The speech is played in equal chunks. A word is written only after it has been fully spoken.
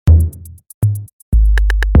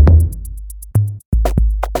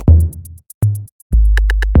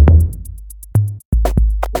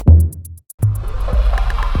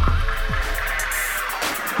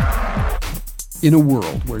In a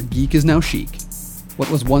world where geek is now chic, what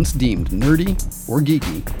was once deemed nerdy or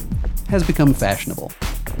geeky has become fashionable.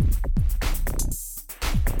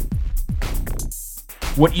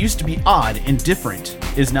 What used to be odd and different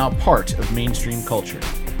is now part of mainstream culture.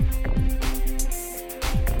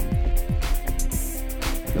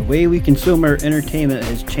 The way we consume our entertainment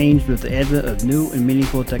has changed with the advent of new and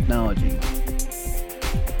meaningful technology.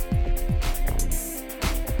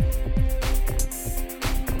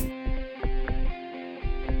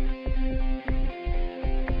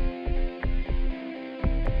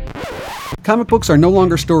 Comic books are no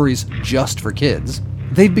longer stories just for kids.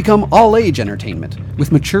 They've become all-age entertainment,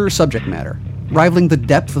 with mature subject matter, rivaling the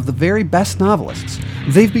depth of the very best novelists.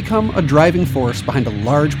 They've become a driving force behind a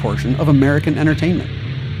large portion of American entertainment.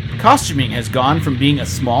 Costuming has gone from being a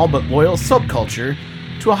small but loyal subculture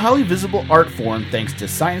to a highly visible art form thanks to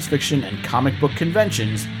science fiction and comic book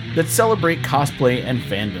conventions that celebrate cosplay and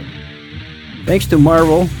fandom. Thanks to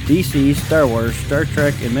Marvel, DC, Star Wars, Star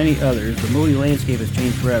Trek, and many others, the movie landscape has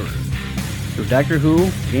changed forever. Through Doctor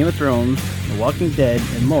Who, Game of Thrones, The Walking Dead,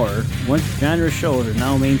 and more, once genre shows are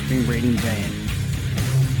now mainstream rating giants.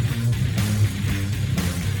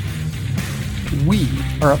 We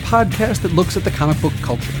are a podcast that looks at the comic book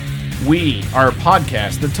culture. We are a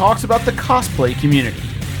podcast that talks about the cosplay community.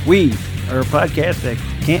 We are a podcast that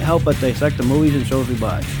can't help but dissect the movies and shows we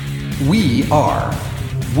watch. We are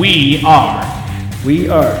We are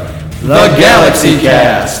the Galaxy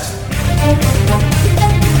Cast.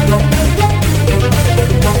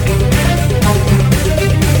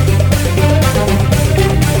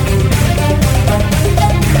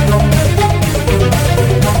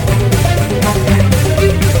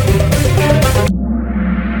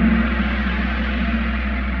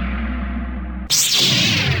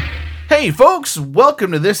 Hey folks,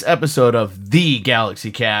 welcome to this episode of The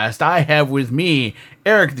Galaxy Cast. I have with me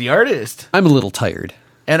Eric the Artist. I'm a little tired.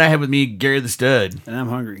 And I have with me Gary the Stud. And I'm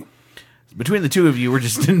hungry. Between the two of you, we're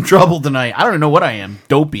just in trouble tonight. I don't know what I am.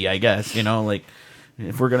 Dopey, I guess. You know, like,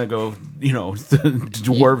 if we're going to go,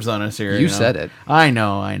 dwarves on us here. You said it. I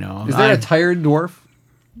know. Is that a tired dwarf?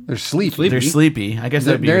 They're sleepy. They're sleepy. I guess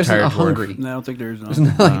that'd be There's a tired a dwarf. hungry. No, I don't think there is. There's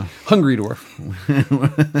not like hungry dwarf.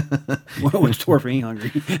 Which dwarf ain't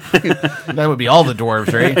hungry? That would be all the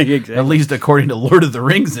dwarves, right? Exactly. At least according to Lord of the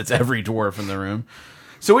Rings, it's every dwarf in the room.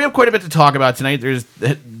 So we have quite a bit to talk about tonight.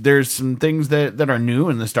 There's some things that are new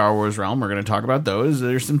in the Star Wars realm. We're going to talk about those.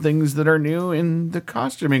 There's some things that are new in the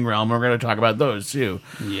costuming realm. We're going to talk about those too.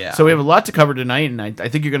 Yeah. So we have a lot to cover tonight, and I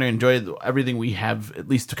think you're going to enjoy everything we have at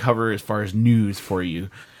least to cover as far as news for you.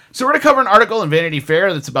 So we're going to cover an article in Vanity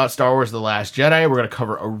Fair that's about Star Wars The Last Jedi. We're going to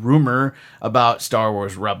cover a rumor about Star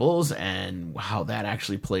Wars Rebels and how that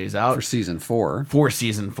actually plays out. For season 4. For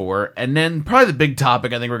season 4. And then probably the big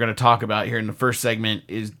topic I think we're going to talk about here in the first segment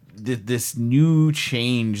is this new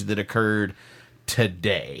change that occurred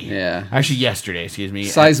today. Yeah. Actually, yesterday, excuse me.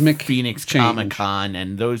 Seismic at Phoenix change. Comic-Con.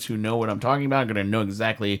 And those who know what I'm talking about are going to know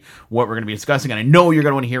exactly what we're going to be discussing. And I know you're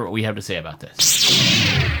going to want to hear what we have to say about this.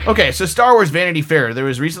 Okay, so Star Wars Vanity Fair. There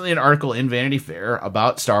was recently an article in Vanity Fair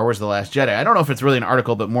about Star Wars The Last Jedi. I don't know if it's really an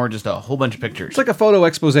article, but more just a whole bunch of pictures. It's like a photo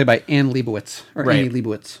expose by Anne Leibovitz. Or Right. Annie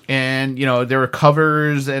Leibovitz. And, there were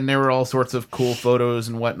covers and there were all sorts of cool photos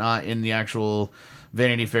and whatnot in the actual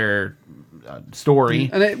Vanity Fair story.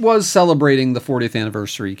 And it was celebrating the 40th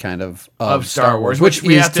anniversary kind of Star Wars, which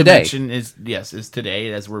we is have to today. mention is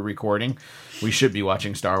today as we're recording. We should be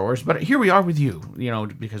watching Star Wars, but here we are with you,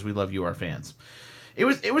 because we love you, our fans. It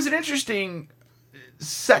was an interesting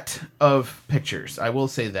set of pictures. I will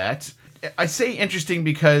say that. I say interesting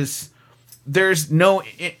because there's no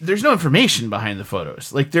information behind the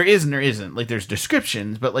photos. Like there is and there isn't. Like there's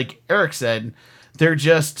descriptions, but like Eric said, they're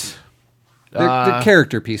just They're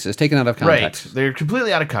character pieces taken out of context. Right. They're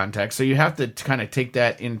completely out of context, so you have to kind of take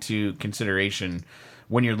that into consideration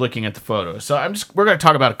when you're looking at the photos. So we're going to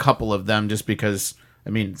talk about a couple of them just because,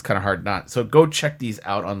 it's kind of hard not. So go check these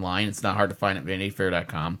out online. It's not hard to find at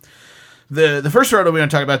vanityfair.com. The first photo we're going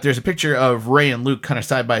to talk about, there's a picture of Rey and Luke kind of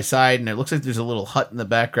side by side, and it looks like there's a little hut in the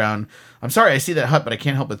background. I'm sorry I see that hut, but I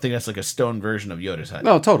can't help but think that's like a stone version of Yoda's hut.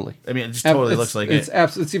 No, totally. It just totally looks like it.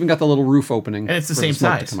 It's even got the little roof opening. And it's the for same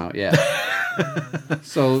smoke size. to come out. Yeah.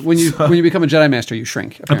 So when you become a Jedi Master, you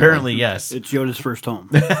shrink. Apparently, yes. It's Yoda's first home.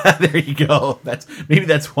 There you go. That's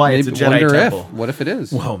why it's a Jedi Wonder temple. what if it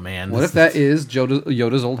is? Whoa, man. What if that is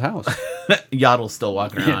Yoda's old house? Yaddle's still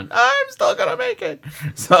walking around. I'm still gonna make it.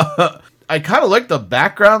 So I kind of like the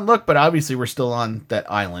background look, but obviously we're still on that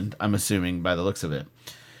island, I'm assuming, by the looks of it.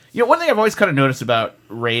 One thing I've always kind of noticed about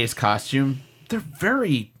Rey's costume, they're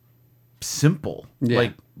very simple. Yeah.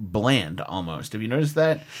 Like bland almost. Have you noticed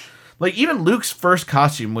that? Like, even Luke's first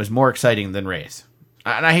costume was more exciting than Rey's.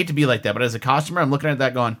 And I hate to be like that, but as a costumer, I'm looking at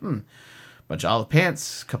that going, bunch of olive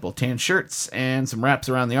pants, a couple of tan shirts, and some wraps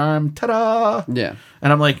around the arm. Ta-da! Yeah.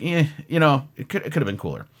 And I'm like, it could have been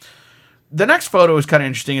cooler. The next photo is kind of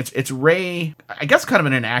interesting. It's Rey, I guess, kind of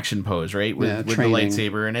in an action pose, right? With the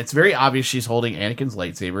lightsaber. And it's very obvious she's holding Anakin's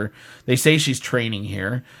lightsaber. They say she's training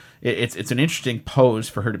here. It's an interesting pose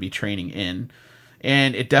for her to be training in.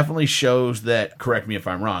 And it definitely shows that, correct me if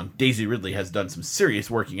I'm wrong, Daisy Ridley has done some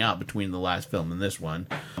serious working out between the last film and this one.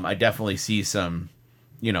 I definitely see some,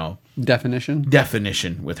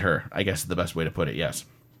 definition with her, I guess is the best way to put it, yes.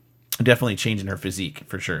 Definitely changing her physique,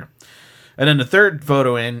 for sure. And then the third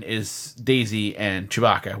photo in is Daisy and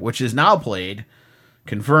Chewbacca, which is now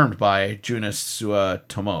confirmed by Joonas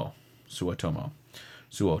Suotamo.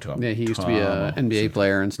 Yeah, he used to be an NBA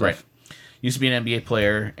player and stuff. Right. Used to be an NBA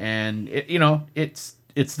player, and it's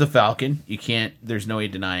the Falcon. There's no way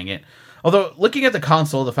denying it. Although, looking at the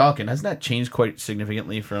console of the Falcon, hasn't that changed quite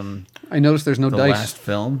significantly from I noticed there's no the dice. last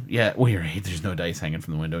film? Yeah, well, you're right. There's no dice hanging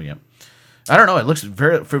from the window. Yep. I don't know. It looks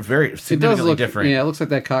very significantly different. Yeah, it looks like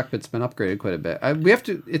that cockpit's been upgraded quite a bit.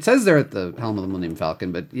 It says there at the helm of the Millennium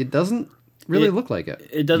Falcon, but it doesn't really look like it.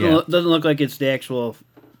 It doesn't look like it's the actual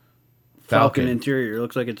Falcon interior. It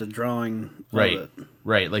looks like it's a drawing of it.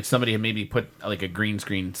 Right. Like somebody had maybe put like a green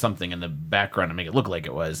screen something in the background to make it look like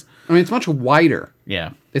it was. I mean, it's much wider.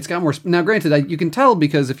 Yeah. It's got more... Now, granted, you can tell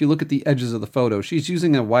because if you look at the edges of the photo, she's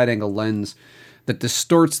using a wide-angle lens that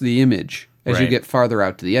distorts the image as you get farther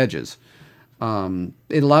out to the edges.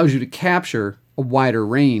 It allows you to capture a wider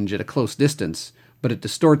range at a close distance, but it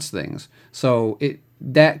distorts things. So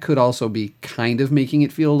that could also be kind of making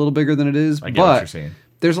it feel a little bigger than it is. I get what you're saying.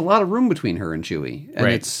 There's a lot of room between her and Chewie, and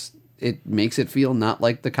it makes it feel not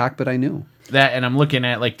like the cockpit I knew. That, and I'm looking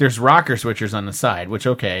at, like, there's rocker switchers on the side, which,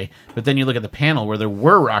 okay, but then you look at the panel where there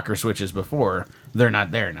were rocker switches before, they're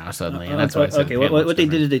not there now suddenly, and that's why I said what they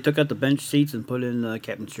did is they took out the bench seats and put in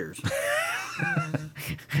captain's chairs.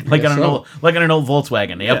 like on an old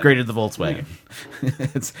Volkswagen. They upgraded the Volkswagen.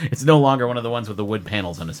 It's no longer one of the ones with the wood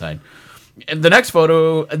panels on the side. And the next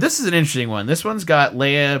photo, this is an interesting one. This one's got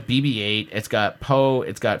Leia, BB-8, it's got Poe,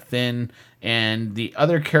 it's got Finn, and the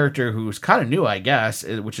other character who's kind of new, I guess,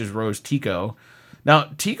 which is Rose Tico.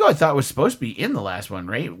 Now, Tico I thought was supposed to be in the last one,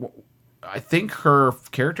 right? I think her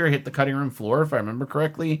character hit the cutting room floor, if I remember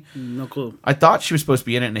correctly. No clue. I thought she was supposed to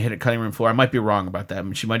be in it and it hit a cutting room floor. I might be wrong about that. I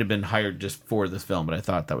mean, she might have been hired just for this film, but I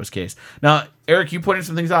thought that was the case. Now, Eric, you pointed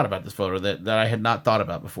some things out about this photo that I had not thought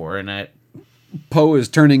about before, and Poe is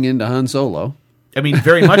turning into Han Solo. I mean,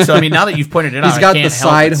 very much so. I mean, now that you've pointed it out, he's got I can't the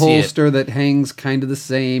side help but holster that hangs kind of the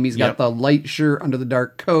same. He's got the light shirt under the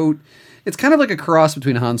dark coat. It's kind of like a cross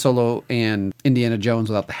between Han Solo and Indiana Jones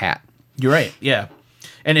without the hat. You're right, yeah.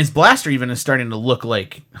 And his blaster even is starting to look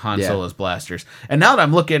like Han Solo's blasters. And now that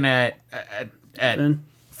I'm looking at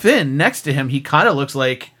Finn next to him, he kind of looks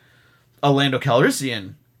like a Lando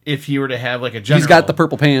Calrissian if he were to have like a general. He's got the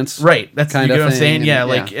purple pants. Right. That's kind of what I'm saying.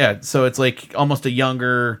 And, yeah, so it's like almost a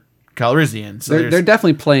younger Calrissian. So they're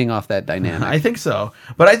definitely playing off that dynamic. I think so.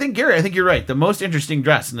 But I think, Gary, you're right. The most interesting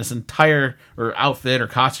dress in this entire, or outfit or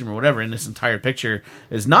costume or whatever in this entire picture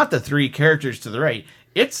is not the three characters to the right.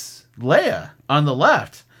 It's Leia on the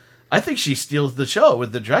left. I think she steals the show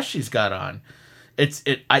with the dress she's got on.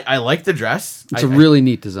 I like the dress. It's a really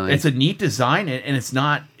neat design. It's a neat design, and it's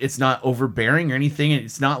not overbearing or anything.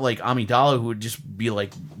 It's not like Amidala, who would just be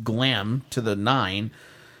like glam to the nine.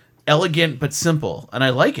 Elegant but simple, and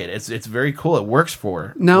I like it. It's very cool. It works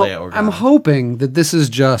for Leia Organa. I'm hoping that this is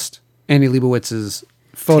just Annie Leibovitz's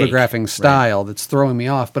photographing style that's throwing me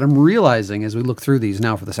off, but I'm realizing as we look through these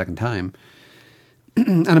now for the second time,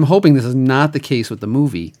 and I'm hoping this is not the case with the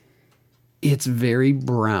movie, it's very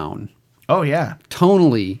brown. Oh, yeah.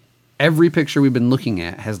 Tonally, every picture we've been looking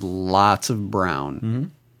at has lots of brown. Mm-hmm.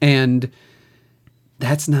 And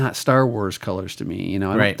that's not Star Wars colors to me. I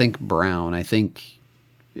don't think brown. I think...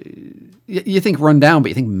 You think run down, but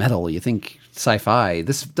you think metal. You think sci-fi.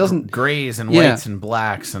 This doesn't... Grays and whites and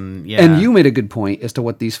blacks and... Yeah. And you made a good point as to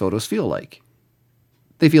what these photos feel like.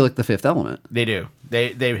 They feel like The Fifth Element. They do.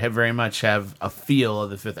 They have very much have a feel of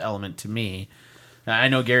The Fifth Element to me. I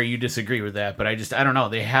know, Gary, you disagree with that, but I don't know.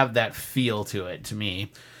 They have that feel to it, to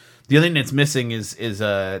me. The only thing that's missing is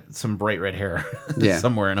some bright red hair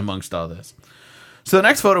somewhere in amongst all this. So the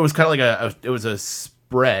next photo was kind of like it was a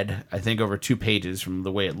spread, I think, over 2 pages from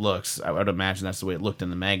the way it looks. I would imagine that's the way it looked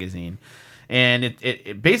in the magazine. And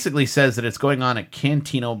it basically says that it's going on at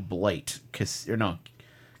Canto Bight Casino.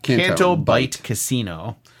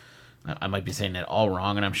 I might be saying that all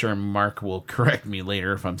wrong, and I'm sure Mark will correct me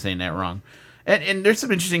later if I'm saying that wrong. And there's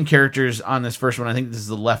some interesting characters on this first one. I think this is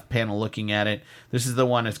the left panel looking at it. This is the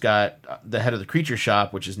one that's got the head of the creature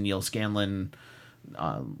shop, which is Neil Scanlon,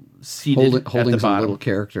 seated at holding the some bottom. little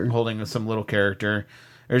character. Holding some little character.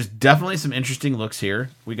 There's definitely some interesting looks here.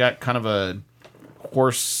 We got kind of a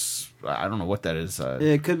horse... I don't know what that is.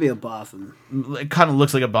 It could be a Bothan. It kind of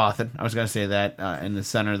looks like a Bothan. I was going to say that in the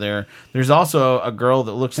center there. There's also a girl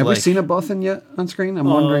that looks Have like... we seen a Bothan yet on screen? I'm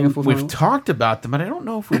wondering if We've talked about them, but I don't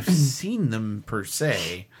know if we've seen them per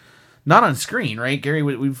se. Not on screen, right, Gary?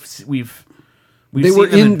 We've they were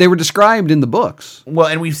seen them they were described in the books. well,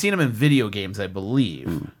 and we've seen them in video games, I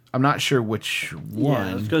believe. I'm not sure which one.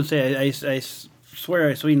 Yeah, I was going to say, I swear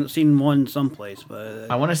I've seen one someplace, but...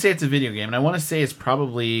 I want to say it's a video game, and I want to say it's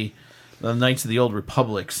probably the Knights of the Old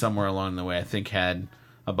Republic somewhere along the way, I think, had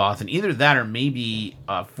a Bothan. Either that or maybe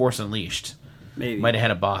Force Unleashed. Maybe. Might have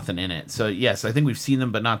had a Bothan in it. So, yes, I think we've seen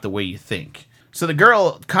them, but not the way you think. So the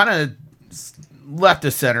girl kind of left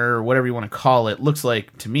of center, or whatever you want to call it, looks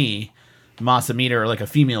like, to me, Masamita, or like a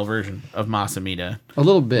female version of Masamita. A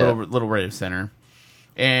little bit. Little right of center.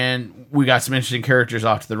 And we got some interesting characters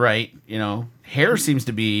off to the right. You know, hair seems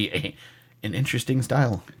to be an interesting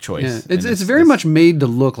style choice. Yeah. It's very much made to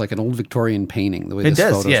look like an old Victorian painting, the way this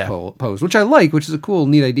photo's posed, which I like, which is a cool,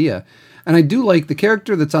 neat idea. And I do like the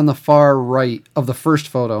character that's on the far right of the first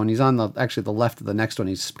photo, and he's on the left of the next one.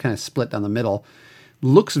 He's kind of split down the middle.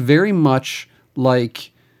 Looks very much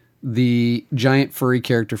like the giant furry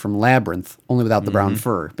character from Labyrinth, only without the brown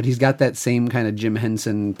fur. But he's got that same kind of Jim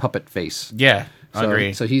Henson puppet face. Yeah, I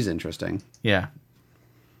agree. So he's interesting. Yeah.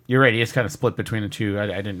 You're right. He is kind of split between the two. I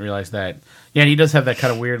didn't realize that. Yeah, and he does have that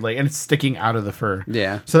kind of weird, and it's sticking out of the fur.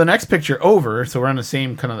 Yeah. So the next picture over, so we're on the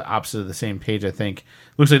same, kind of the opposite of the same page, I think.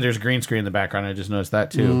 Looks like there's a green screen in the background. I just noticed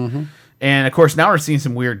that, too. Mm-hmm. And, of course, now we're seeing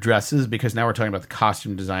some weird dresses, because now we're talking about the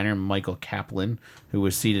costume designer, Michael Kaplan, who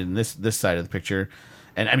was seated in this side of the picture.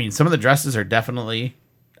 And, I mean, some of the dresses are definitely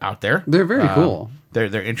out there. They're very cool.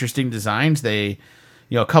 They're interesting designs. They...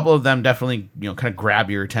 a couple of them definitely, kind of grab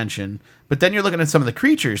your attention. But then you're looking at some of the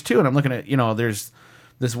creatures, too. And I'm looking at, there's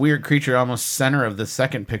this weird creature almost center of the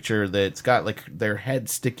second picture that's got, like, their head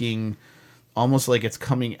sticking almost like it's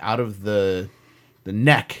coming out of the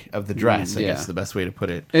neck of the dress, I guess is the best way to put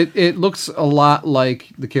it. It looks a lot like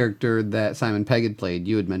the character that Simon Pegg had played.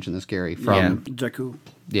 You had mentioned this, Gary, from... Jakku.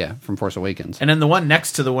 Yeah, from Force Awakens. And then the one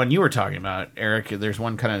next to the one you were talking about, Eric, there's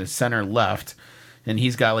one kind of center left... And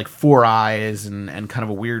he's got like 4 eyes and kind of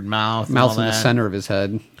a weird mouth. Mouth in the center of his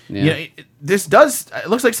head. Yeah. It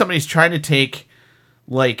looks like somebody's trying to take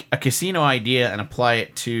like a casino idea and apply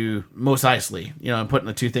it to Mos Eisley, and putting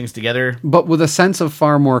the two things together. But with a sense of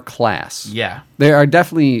far more class. Yeah. They are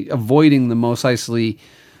definitely avoiding the Mos Eisley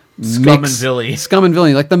Scum and villainy. Scum and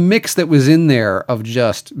villainy. Like the mix that was in there of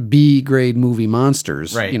just B-grade movie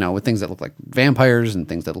monsters. Right. With things that look like vampires and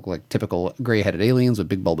things that look like typical gray-headed aliens with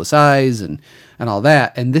big bulbous eyes and all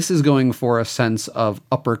that. And this is going for a sense of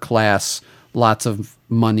upper class, lots of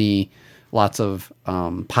money, lots of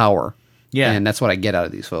power. Yeah. And that's what I get out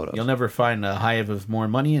of these photos. You'll never find a hive of more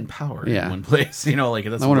money and power in Yeah. one place. That's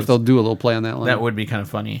I wonder if they'll do a little play on that line. That would be kind of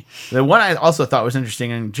funny. The one I also thought was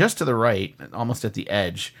interesting, and just to the right, almost at the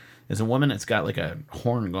edge, is a woman that's got like a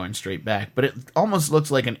horn going straight back, but it almost looks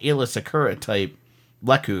like an Aayla Secura type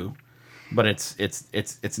Leku, but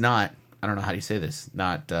it's not. I don't know how do you say this.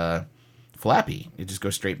 Not flappy. It just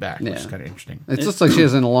goes straight back, which is kind of interesting. It looks like she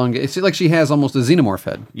has an elongated. It's like she has almost a xenomorph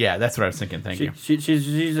head. Yeah, that's what I was thinking. Thank you.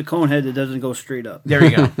 She's a cone head that doesn't go straight up. There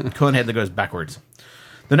you go. Cone head that goes backwards.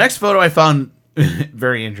 The next photo I found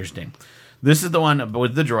very interesting. This is the one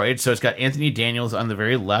with the droid. So it's got Anthony Daniels on the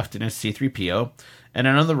very left in his C-3PO. And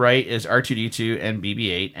then on the right is R2-D2 and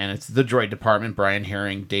BB-8. And it's the droid department. Brian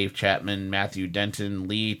Herring, Dave Chapman, Matthew Denton,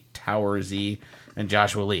 Lee Towersy, and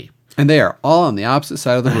Joshua Lee. And they are all on the opposite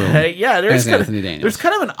side of the room. Yeah, there's Anthony Daniels. There's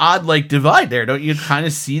kind of an odd divide there. Don't you kind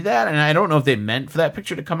of see that? And I don't know if they meant for that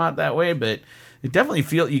picture to come out that way, but it definitely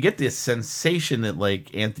you get this sensation that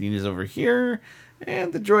like Anthony is over here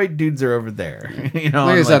and the droid dudes are over there. Like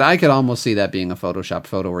I said, I could almost see that being a Photoshop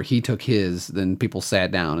photo where he took his, then people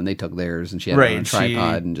sat down and they took theirs, and she had it on a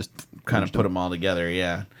tripod and just kind of put them all together.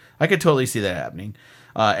 Yeah, I could totally see that happening.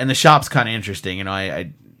 And the shop's kind of interesting.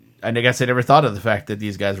 I guess I never thought of the fact that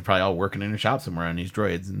these guys are probably all working in a shop somewhere on these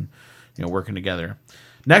droids and working together.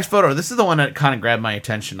 Next photo. This is the one that kind of grabbed my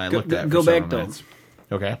attention. I looked at. Go back though.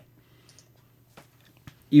 Okay.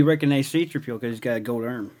 You recognize C-3PO because he's got a gold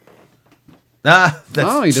arm. That's he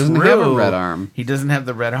doesn't true. have a red arm. He doesn't have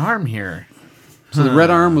the red arm here. So the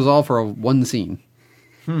red arm was all for one scene.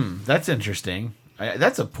 That's interesting.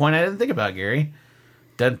 That's a point I didn't think about, Gary.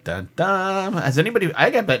 Dun, dun, dun. Has anybody...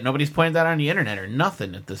 I bet nobody's pointed that on the internet or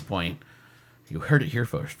nothing at this point. You heard it here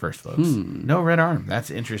first, folks. No red arm. That's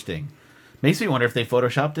interesting. Makes me wonder if they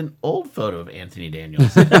photoshopped an old photo of Anthony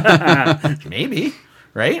Daniels. Maybe,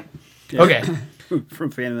 right? Yeah. Okay. From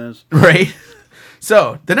Phantom Menace. Right?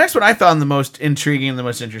 So, the next one I found the most intriguing and the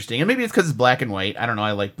most interesting, and maybe it's because it's black and white. I don't know.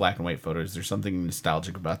 I like black and white photos. There's something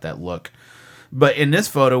nostalgic about that look. But in this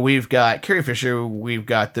photo, we've got Carrie Fisher, we've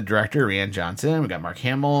got the director, Rian Johnson, we've got Mark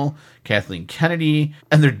Hamill, Kathleen Kennedy,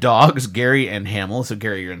 and their dogs, Gary and Hamill. So,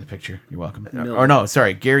 Gary, you're in the picture. You're welcome. Millie. Or no,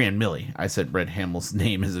 sorry, Gary and Millie. I said Red Hamill's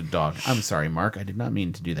name is a dog. I'm sorry, Mark. I did not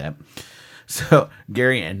mean to do that. So,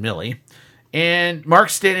 Gary and Millie. And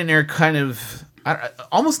Mark's standing there kind of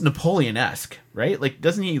almost Napoleon-esque, right? Like,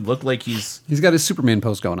 doesn't he look like he's got his Superman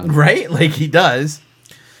pose going on. right? Like, he does.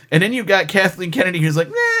 And then you've got Kathleen Kennedy who's like,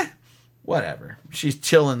 whatever. She's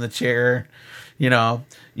chilling in the chair. You know,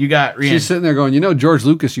 you got Rian. She's sitting there going, George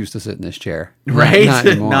Lucas used to sit in this chair. Right? Not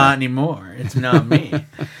anymore. Not anymore. It's not me.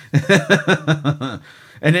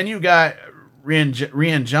 And then you got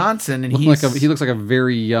Rian Johnson, and he looks like a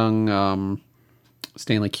very young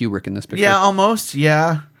Stanley Kubrick in this picture. Yeah, almost.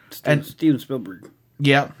 Yeah. And Steven Spielberg.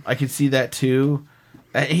 yeah, I could see that too.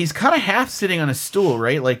 He's kind of half sitting on a stool,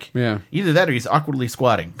 right? Like, Yeah. either that or he's awkwardly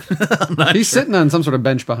squatting. He's sitting on some sort of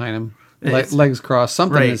bench behind him, legs crossed,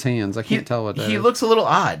 something Right. in his hands. I can't tell what that is. He looks a little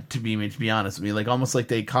odd to be honest with me, like almost like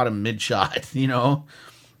they caught him mid-shot. You know,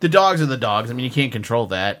 the dogs are the dogs. I mean, you can't control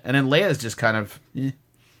that. And then Leia's just kind of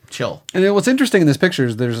chill. And what's interesting in this picture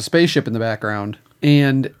is there's a spaceship in the background,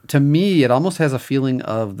 and to me, it almost has a feeling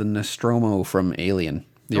of the Nostromo from Alien.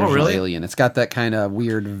 The original really? Alien. It's got that kind of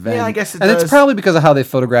weird vent. Yeah, I guess it and does. it's probably because of how they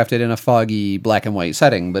photographed it in a foggy black and white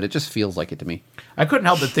setting, but it just feels like it to me. I couldn't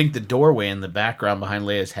help but think the doorway in the background behind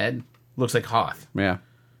Leia's head looks like Hoth. Yeah.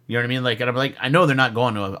 You know what I mean? Like, and I'm like, I know they're not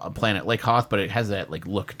going to a planet like Hoth, but it has that like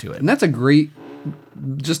look to it. And that's a great,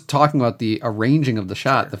 just talking about the arranging of the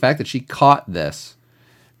shot, the fact that she caught this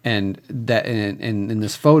and that in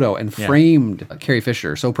this photo and framed Carrie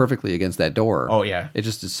Fisher so perfectly against that door. Oh, yeah. It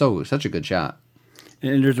just is such a good shot.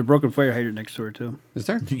 And there's a broken fire hydrant next to her, too. Is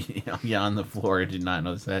there? Yeah, on the floor. I did not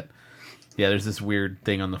notice that. Yeah, there's this weird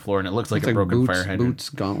thing on the floor, and it looks like It's a broken boots, fire hydrant. boots,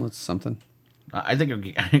 gauntlets, something. I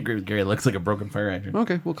agree with Gary. It looks like a broken fire hydrant.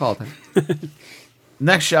 Okay, we'll call it that.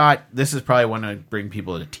 Next shot, this is probably one to bring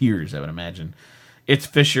people to tears, I would imagine. It's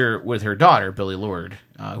Fisher with her daughter, Billie Lourd,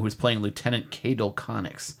 who's playing Lieutenant Cadel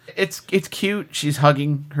Connix. It's cute. She's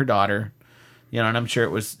hugging her daughter, and I'm sure it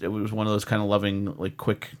was one of those kind of loving, like,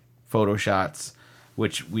 quick photo shots,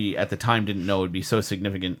 which we at the time didn't know would be so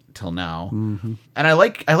significant till now. Mm-hmm. And I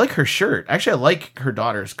like her shirt. Actually, I like her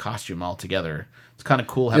daughter's costume altogether. It's kind of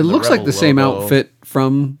cool. It looks like the same outfit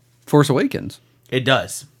from Force Awakens. It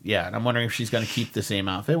does, yeah. And I'm wondering if she's going to keep the same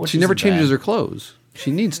outfit. She never changes her clothes. She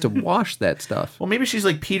needs to wash that stuff. Well, maybe she's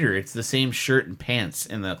like Peter. It's the same shirt and pants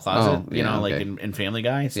in the closet, like in Family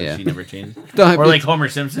Guy, so she never changes. Or like Homer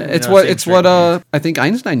Simpson. It's what I think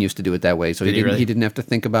Einstein used to do it that way, so he didn't have to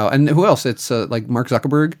think about. And who else? It's like Mark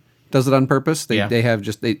Zuckerberg does it on purpose. They have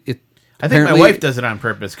just I think my wife does it on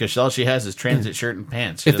purpose because all she has is transit shirt and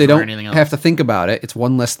pants. If they don't have to think about it, it's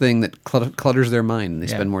one less thing that clutters their mind, and they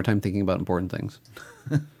spend more time thinking about important things.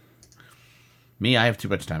 Me, I have too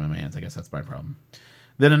much time on my hands. I guess that's my problem.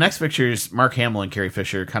 Then the next picture is Mark Hamill and Carrie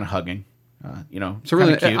Fisher kind of hugging. So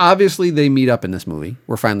really, cute. Obviously, they meet up in this movie.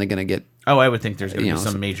 We're finally going to get. Oh, I would think there's going to be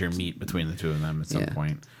some major meet between the two of them at some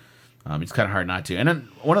point. It's kind of hard not to. And then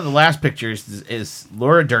one of the last pictures is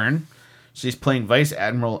Laura Dern. She's playing Vice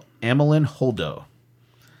Admiral Amelin Holdo,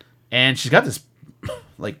 and she's got this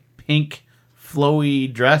like pink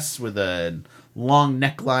flowy dress with a long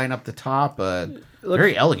neckline up the top.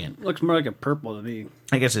 Very elegant. Looks more like a purple to me.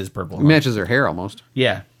 I guess it is purple. It matches her hair almost.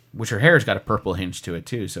 Yeah, which her hair's got a purple hinge to it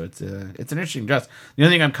too, so it's an interesting dress. The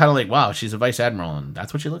only thing I'm kind of like, wow, she's a vice admiral, and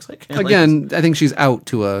that's what she looks like. Again, I think she's out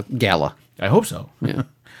to a gala. I hope so. Yeah,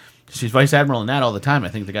 she's vice admiral in that all the time. I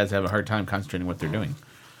think the guys have a hard time concentrating what they're doing.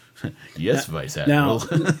 Yes, vice admiral.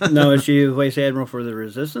 Now, is she vice admiral for the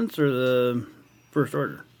Resistance or the First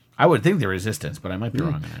Order? I would think the Resistance, but I might be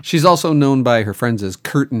wrong on that. She's also known by her friends as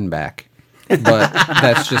Curtainback, but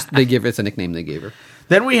that's just it's a nickname they gave her.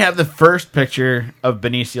 Then we have the first picture of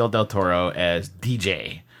Benicio del Toro as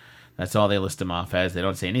DJ. That's all they list him off as. They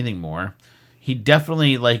don't say anything more. He definitely,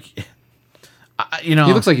 he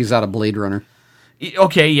looks like he's out of Blade Runner.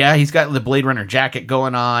 Okay, yeah, he's got the Blade Runner jacket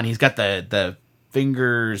going on. He's got the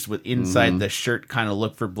fingers with inside the shirt kind of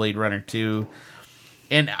look for Blade Runner too.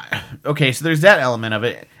 And okay, so there's that element of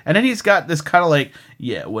it. And then he's got this kind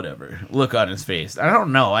of whatever look on his face. I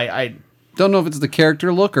don't know. I don't know if it's the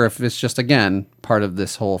character look or if it's just, again, part of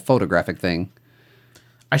this whole photographic thing.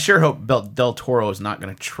 I sure hope Del Toro is not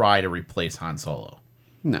going to try to replace Han Solo.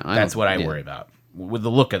 No, That's what I worry about with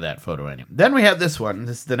the look of that photo. Anyway, then we have this one.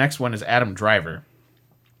 The next one is Adam Driver.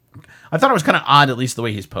 I thought it was kind of odd, at least the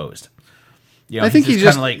way he's posed. You know, I think he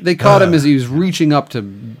just like, they caught him as he was reaching up to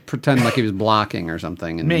pretend like he was blocking or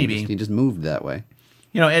something, and Maybe. he just moved that way.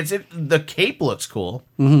 You know, the cape looks cool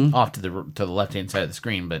off to the left hand side of the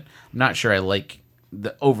screen, but I'm not sure I like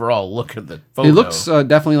the overall look of the photo. It looks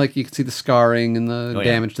definitely like you can see the scarring and the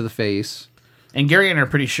damage to the face. And Gary and I are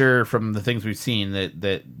pretty sure from the things we've seen that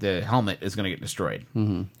the helmet is going to get destroyed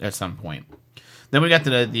at some point. Then we got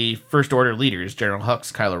the First Order leaders, General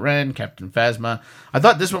Hux, Kylo Ren, Captain Phasma. I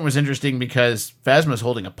thought this one was interesting because Phasma's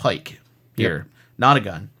holding a pike here, not a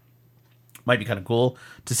gun. Might be kind of cool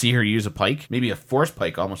to see her use a pike. Maybe a force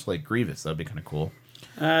pike, almost like Grievous. That would be kind of cool.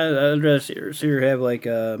 I'd rather see her have like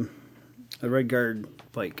a Red Guard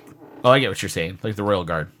pike. Oh, I get what you're saying. Like the Royal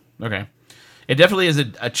Guard. Okay. It definitely is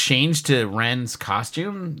a change to Ren's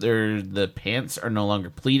costume. The pants are no longer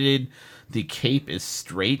pleated. The cape is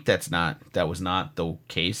straight. That was not the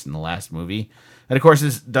case in the last movie. And of course,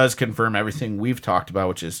 this does confirm everything we've talked about,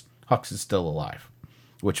 which is Hux is still alive.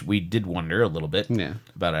 Which we did wonder a little bit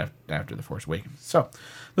about after The Force Awakens. So,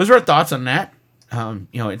 those are our thoughts on that. It's an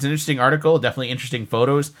interesting article, definitely interesting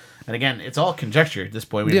photos. And again, it's all conjecture at this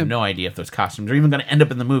point. We have no idea if those costumes are even going to end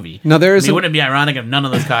up in the movie. Now, wouldn't it be ironic if none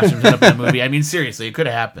of those costumes end up in the movie? I mean, seriously, it could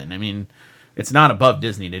have happened. I mean, it's not above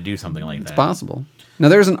Disney to do something like that. It's possible. Now,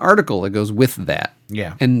 there's an article that goes with that.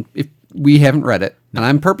 Yeah. And if we haven't read it, and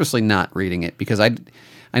I'm purposely not reading it because I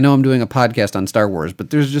know I'm doing a podcast on Star Wars, but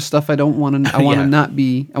there's just stuff I don't want to. I want to not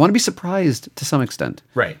be. I want to be surprised to some extent.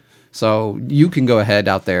 Right. So you can go ahead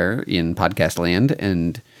out there in podcast land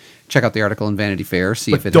and check out the article in Vanity Fair,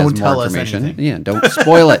 see if it has more information. Yeah, don't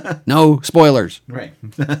spoil it. No spoilers. Right.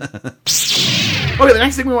 Okay, the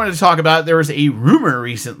next thing we wanted to talk about, there was a rumor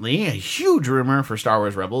recently, a huge rumor for Star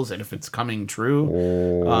Wars Rebels, and if it's coming true,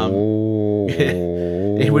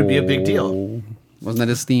 it would be a big deal. Wasn't that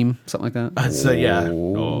his theme? Something like that? So, yeah.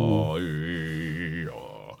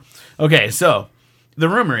 Okay, so the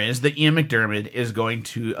rumor is that Ian McDiarmid is going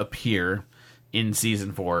to appear in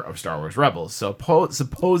Season 4 of Star Wars Rebels. So,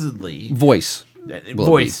 supposedly... Voice. Yeah. I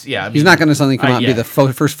mean, he's not going to suddenly come out and be the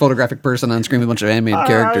first photographic person on screen with a bunch of animated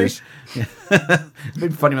characters. It'd be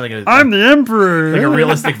funny with I'm the Emperor! Like a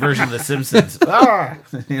realistic version of The Simpsons.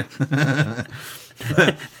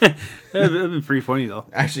 That'd be pretty funny though.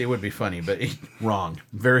 Actually, it would be funny, but wrong,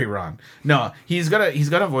 very wrong. No, he's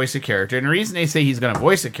gonna voice a character, and the reason they say he's gonna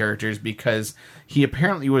voice a character is because he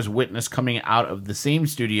apparently was witnessed coming out of the same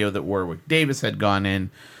studio that Warwick Davis had gone in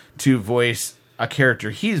to voice a character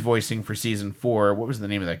he's voicing for Season 4. What was the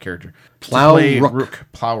name of that character? Plowrook.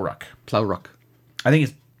 Plowrook. I think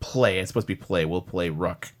it's Play. It's supposed to be Play. We'll play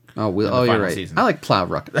Rook. Oh, you're right. Season. I like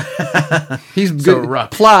Plowrook. He's good. So Rook.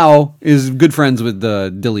 Plow is good friends with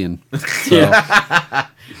Dillian. So. Yeah.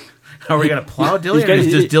 Are we gonna plow Dillian? Or is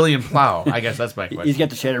just Dillian plow? I guess that's my question. He's got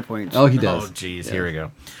the shatter points. Oh, he does. Oh, geez. Yeah. Here we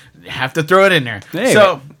go. Have to throw it in there. Hey,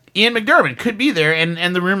 so Ian McDiarmid could be there,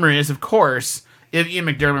 and the rumor is, of course, if Ian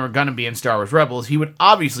McDiarmid were going to be in Star Wars Rebels, he would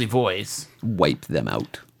obviously voice Wipe them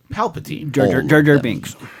out. Palpatine. Jar Jar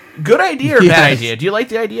Binks. Good idea or bad idea? Do you like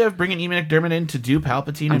the idea of bringing Ian McDiarmid in to do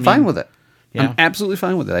Palpatine? I'm fine with it. Yeah. I'm absolutely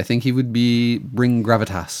fine with it. I think he would bring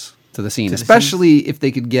gravitas to the scene, especially if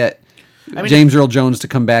they could get James Earl Jones to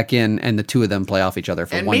come back in and the two of them play off each other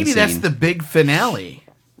for one scene. And maybe that's the big finale,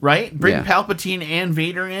 right? Bring Palpatine and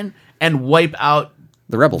Vader in and wipe out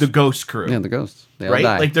the rebels, the Ghost crew. Yeah, the ghosts. They all right?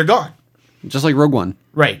 die. Like they're gone. Just like Rogue One.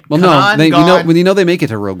 Right. Well, Kanan, no, they make it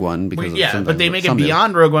to Rogue One because but they make it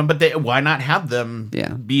beyond Rogue One. But why not have them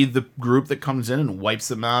be the group that comes in and wipes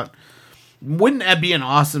them out? Wouldn't that be an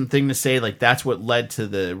awesome thing to say? Like that's what led to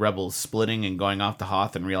the rebels splitting and going off to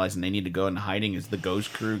Hoth and realizing they need to go into hiding. Is the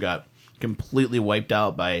Ghost crew got completely wiped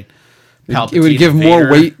out by Palpatine? It would give more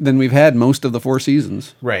weight than we've had most of the 4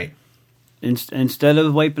 seasons. Right. Instead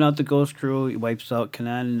of wiping out the Ghost crew, he wipes out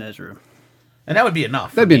Kanan and Ezra. And that would be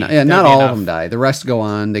enough. That'd be enough. Yeah, not all of them die. The rest go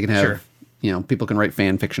on. They can have, people can write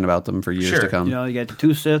fan fiction about them for years to come. You got the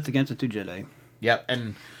 2 Sith against the 2 Jedi. Yep,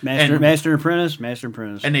 and Master Apprentice,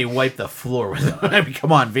 and they wipe the floor with them. I mean,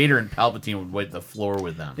 come on, Vader and Palpatine would wipe the floor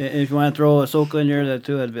with them. If you want to throw Ahsoka in there, that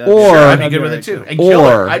too, I'd be good with it too. And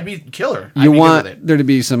Killer, I'd be Killer. You want there to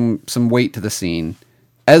be some weight to the scene.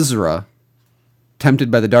 Ezra, tempted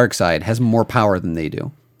by the dark side, has more power than they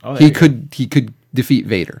do. Oh, he could defeat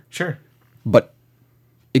Vader. Sure, but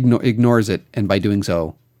ignores it, and by doing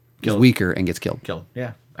so, is weaker and gets killed.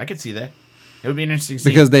 Yeah, I could see that. It would be an interesting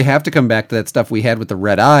scene. Because they have to come back to that stuff we had with the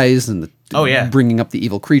red eyes and bringing up the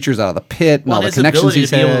evil creatures out of the pit and all the connections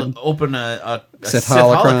he's had. To be able to open a Sith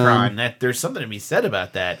holocron. That there's something to be said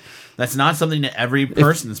about that. That's not something that every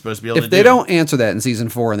person is supposed to be able to do. If they don't answer that in season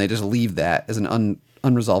 4 and they just leave that as an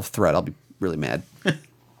unresolved threat, I'll be really mad.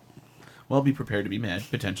 Well, be prepared to be mad,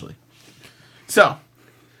 potentially. So,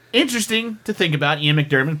 interesting to think about Ian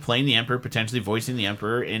McDiarmid playing the Emperor, potentially voicing the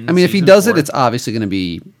Emperor in if he season does 4. it, it's obviously going to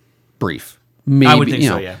be brief. Maybe, I would think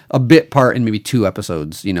so, yeah. A bit part in maybe 2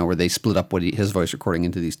 episodes, where they split up his voice recording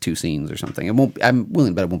into these 2 scenes or something. I'm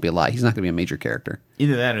willing to bet it won't be a lot. He's not going to be a major character.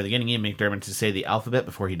 Either that or they're getting Ian McDiarmid to say the alphabet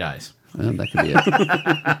before he dies. That could be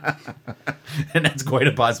it. And that's quite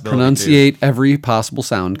a possibility, Pronunciate every possible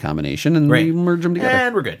sound combination and we merge them together.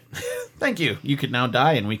 And we're good. Thank you. You could now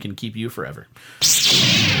die and we can keep you forever.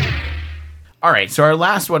 All right, so our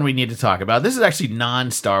last one we need to talk about. This is actually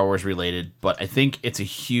non-Star Wars related, but I think it's a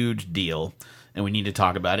huge deal, and we need to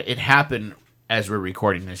talk about it. It happened as we're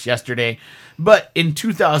recording this yesterday, but in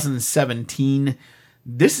 2017,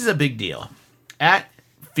 this is a big deal. At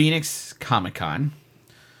Phoenix Comic-Con,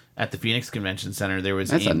 at the Phoenix Convention Center, there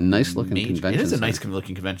was That's a nice-looking convention It is a center.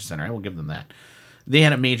 nice-looking convention center. I will give them that. They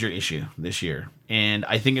had a major issue this year, and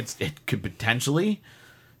I think it could potentially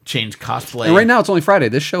change cosplay. And right now it's only Friday.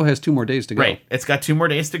 This show has 2 more days to go. Right. It's got 2 more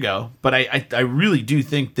days to go. But I really do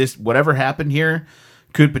think this, whatever happened here,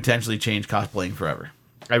 could potentially change cosplaying forever.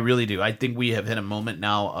 I really do. I think we have hit a moment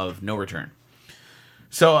now of no return.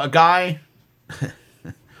 So a guy,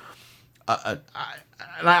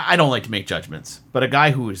 I don't like to make judgments, but a guy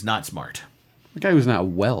who is not smart, The guy who's not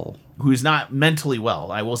well. who's not mentally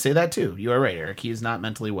well, I will say that too. You are right, Eric. He is not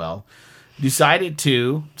mentally well. Decided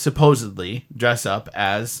to supposedly dress up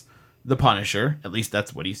as the Punisher. At least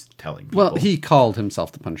that's what he's telling people. Well, he called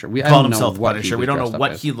himself the Punisher. I called don't know himself the what Punisher. he We don't know was dressed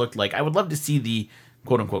what up he as. looked like. I would love to see the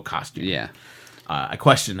quote-unquote costume. Yeah. I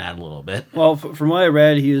question that a little bit. Well, from what I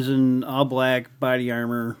read, he was in all black body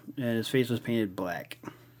armor, and his face was painted black.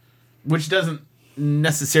 Which doesn't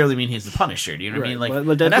necessarily mean he's the Punisher. Do you know what I mean? Right, Like,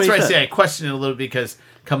 but that's and that's what why he I said. say I question it a little because,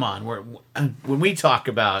 come on, when we talk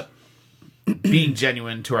about being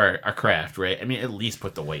genuine to our craft, right? I mean, at least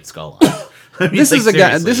put the white skull on. I mean, This like, is a guy.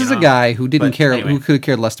 seriously, This is you a know? guy who didn't But care. anyway. Who could have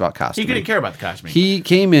cared less about He costuming. couldn't care about the costuming. He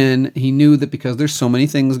came in. He knew that because there's so many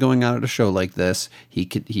things going on at a show like this, he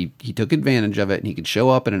took advantage of it, and he could show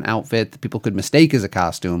up in an outfit that people could mistake as a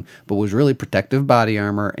costume, but was really protective body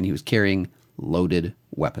armor, and he was carrying loaded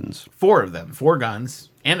weapons 4 of them, 4 guns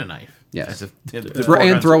and a knife. Yes. And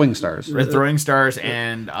and throwing stars. throwing stars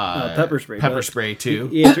and Pepper spray. Pepper spray too.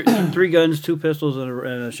 He had 3 guns, 2 pistols, and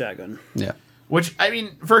a shotgun. Yeah. Which, I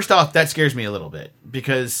mean, first off, that scares me a little bit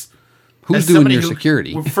because Who's as doing somebody your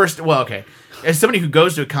security? Okay. As somebody who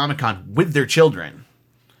goes to a Comic-Con with their children,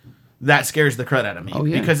 that scares the crud out of me. Oh,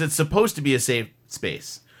 yeah. Because it's supposed to be a safe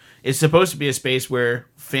space. It's supposed to be a space where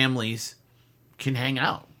families can hang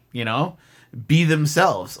out, be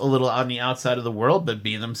themselves a little on the outside of the world, but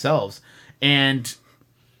be themselves. And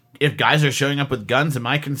if guys are showing up with guns, am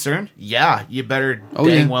I concerned? Yeah, you better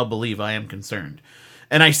dang well believe I am concerned.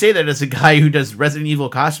 And I say that as a guy who does Resident Evil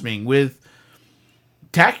costuming with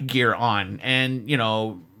tack gear on and,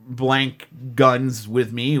 blank guns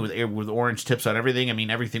with me with orange tips on everything. I mean,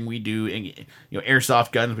 everything we do,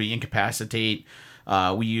 airsoft guns, we incapacitate.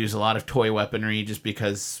 We use a lot of toy weaponry just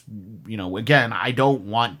because, again, I don't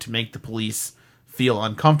want to make the police feel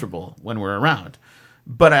uncomfortable when we're around.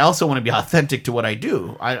 But I also want to be authentic to what I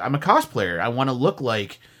do. I'm a cosplayer. I want to look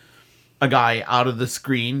like a guy out of the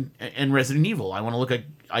screen in Resident Evil. I want to look like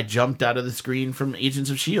I jumped out of the screen from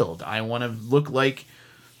Agents of S.H.I.E.L.D. I want to look like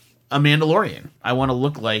a Mandalorian. I want to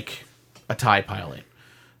look like a TIE pilot.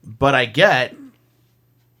 But I get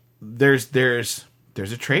there's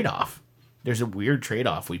a trade-off. There's a weird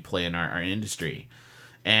trade-off we play in our industry.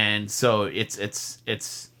 And so it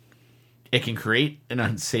can create an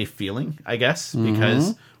unsafe feeling, I guess,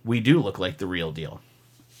 because we do look like the real deal.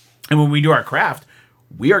 And when we do our craft,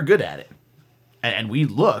 we are good at it. And we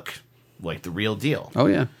look like the real deal. Oh,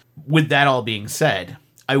 yeah. With that all being said,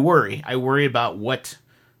 I worry. I worry about what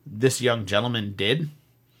this young gentleman did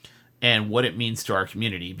and what it means to our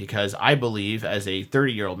community. Because I believe, as a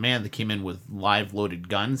 30-year-old man that came in with live loaded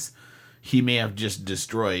guns, he may have just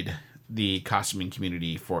destroyed the costuming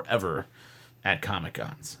community forever at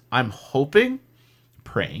Comic-Cons. I'm hoping,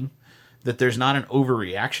 praying, that there's not an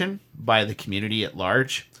overreaction by the community at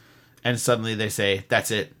large, and suddenly they say,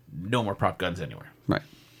 that's it, no more prop guns anywhere. Right.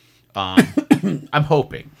 I'm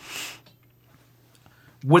hoping.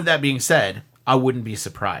 With that being said, I wouldn't be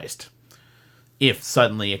surprised if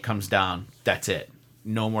suddenly it comes down, that's it,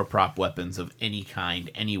 no more prop weapons of any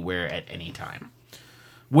kind, anywhere, at any time.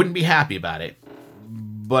 Wouldn't be happy about it,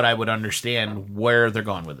 but I would understand where they're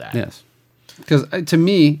going with that. Yes. Because to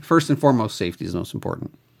me, first and foremost, safety is most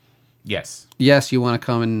important. Yes. Yes, you want to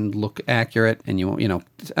come and look accurate, and and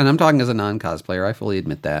I'm talking as a non-cosplayer. I fully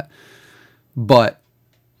admit that. But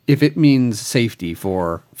if it means safety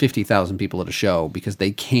for 50,000 people at a show because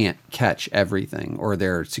they can't catch everything, or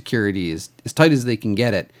their security is as tight as they can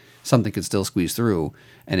get it, something could still squeeze through,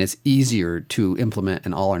 and it's easier to implement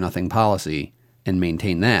an all or nothing policy and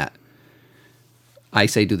maintain that. I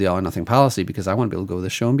say do the all or nothing policy because I want to be able to go to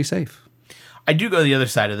this show and be safe. I do go the other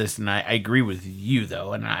side of this, and I agree with you,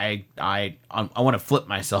 though, and I want to flip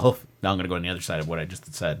myself. Now I'm going to go on the other side of what I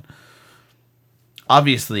just said.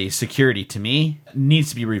 Obviously, security, to me,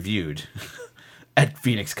 needs to be reviewed at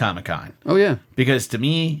Phoenix Comic-Con. Oh, yeah. Because to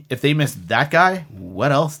me, if they missed that guy,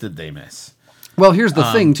 what else did they miss? Well, here's the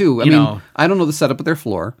thing, too. I mean, I don't know the setup of their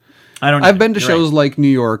floor. I've been to shows like New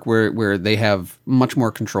York where they have much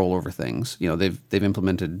more control over things. They've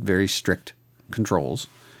implemented very strict controls.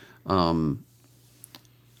 And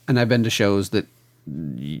I've been to shows that,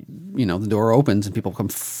 the door opens and people come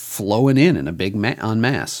flowing in a big en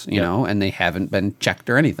masse, and they haven't been checked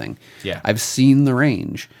or anything. Yeah. I've seen the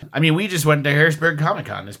range. I mean, we just went to Harrisburg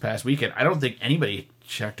Comic-Con this past weekend. I don't think anybody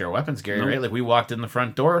checked our weapons, Gary, right? Like, we walked in the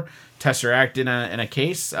front door, Tesseract in a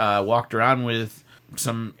case, walked around with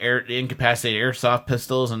some incapacitated airsoft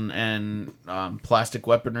pistols and plastic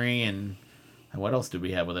weaponry, and what else did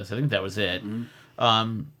we have with us? I think that was it.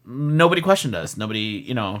 Mm-hmm. Nobody questioned us.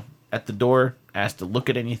 Nobody, at the door asked to look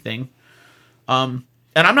at anything. And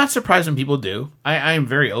I'm not surprised when people do. I am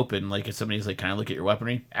very open. Like, if somebody's like, can I look at your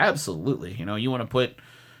weaponry? Absolutely. You want to put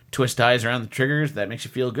twist ties around the triggers, that makes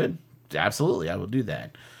you feel good? Absolutely, I will do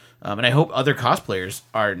that. And I hope other cosplayers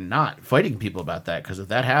are not fighting people about that, because if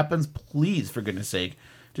that happens, please, for goodness sake,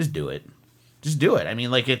 just do it. Just do it. I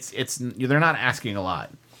mean, like, it's they're not asking a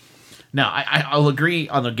lot. Now, I'll agree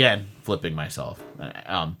on, again, flipping myself.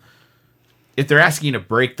 If they're asking you to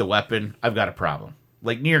break the weapon, I've got a problem.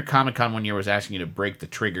 Like, New York Comic-Con one year was asking you to break the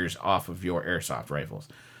triggers off of your airsoft rifles.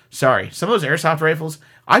 Sorry, some of those airsoft rifles,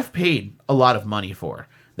 I've paid a lot of money for.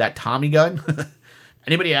 That Tommy gun,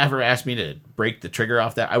 anybody ever asked me to break the trigger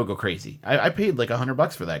off that, I would go crazy. I paid like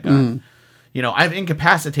 $100 for that gun. I've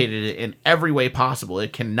incapacitated it in every way possible.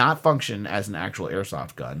 It cannot function as an actual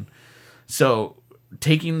airsoft gun. So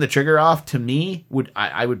taking the trigger off, to me,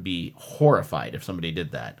 I would be horrified if somebody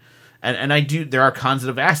did that. And there are cons that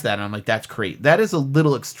have asked that, and I'm like, that's great. That is a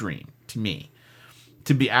little extreme to me,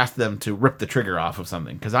 to be asked them to rip the trigger off of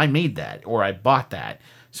something, because I made that, or I bought that.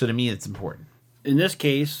 So to me, it's important. In this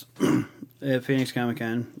case, at Phoenix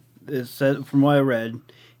Comic-Con, it said, from what I read,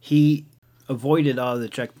 he avoided all of the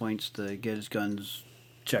checkpoints to get his guns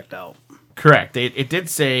checked out. Correct. It did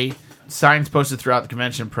say signs posted throughout the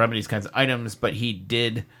convention prohibit these kinds of items, but he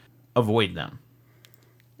did avoid them.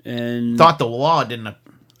 And thought the law didn't,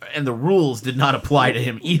 and the rules did not apply to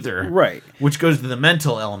him either. Right. Which goes to the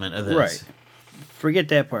mental element of this. Right. Forget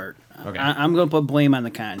that part. Okay. I'm going to put blame on the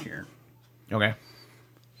con here. Okay.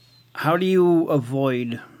 How do you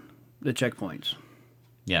avoid the checkpoints?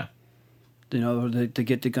 Yeah. To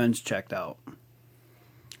get the guns checked out.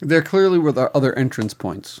 There clearly were other entrance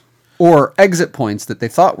points. Or exit points that they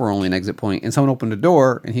thought were only an exit point, and someone opened a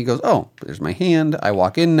door, and he goes, oh, there's my hand, I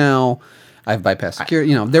walk in now, I've bypassed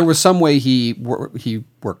security. There was some way he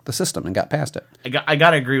worked the system and got past it. I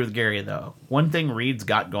got to agree with Gary, though. One thing Reed's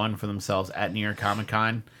got going for themselves at New York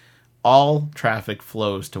Comic-Con, all traffic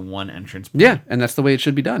flows to one entrance point. Yeah, and that's the way it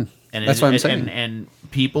should be done. And that's what I'm saying. And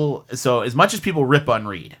people, so as much as people rip on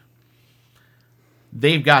Reed,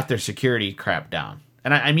 they've got their security crap down.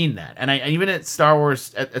 And I mean that. And I even at Star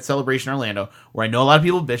Wars, at Celebration Orlando, where I know a lot of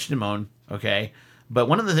people bitched and moaned, okay? But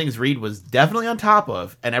one of the things Reed was definitely on top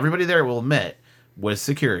of, and everybody there will admit, was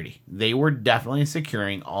security. They were definitely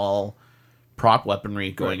securing all prop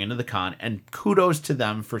weaponry going into the con, and kudos to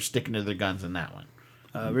them for sticking to their guns in that one.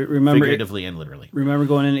 Remember, figuratively and literally. Remember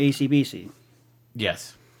going into ACBC?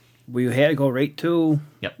 Yes. We had to go right to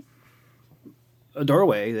a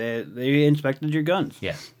doorway. They inspected your guns.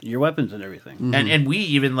 Yes. Your weapons and everything. Mm-hmm. And we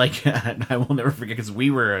even, like, I will never forget, because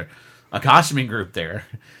we were a costuming group there.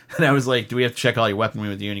 And I was like, do we have to check all your weaponry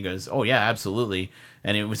with you? And he goes, oh, yeah, absolutely.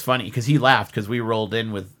 And it was funny, because he laughed, because we rolled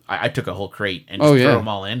in with, I took a whole crate and just threw them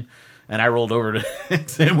all in. And I rolled over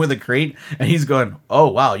to him with a crate, and he's going, oh,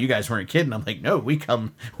 wow, you guys weren't kidding. I'm like, no, we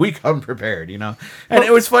come prepared, And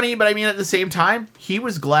it was funny, but I mean, at the same time, he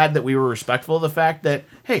was glad that we were respectful of the fact that,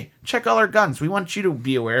 hey, check all our guns. We want you to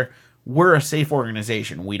be aware we're a safe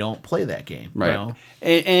organization. We don't play that game. Right. You know?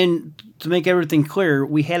 And to make everything clear,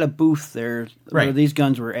 we had a booth there where Right. these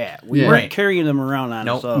guns were at. We Yeah. weren't Right. carrying them around on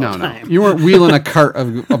us all No, the no. time. You weren't wheeling a cart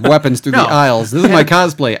of weapons through No. the aisles. This is my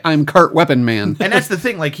cosplay. I'm Cart Weapon Man. And that's the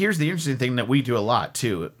thing. Like, here's the interesting thing that we do a lot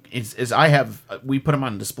too. Is we put them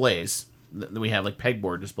on displays. We have like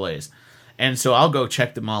pegboard displays, and so I'll go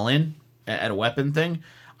check them all in at a weapon thing.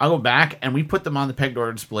 I'll go back and we put them on the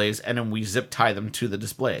pegboard displays, and then we zip tie them to the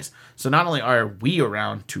displays. So not only are we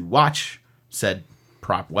around to watch said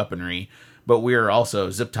prop weaponry, but we're also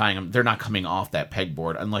zip tying them. They're not coming off that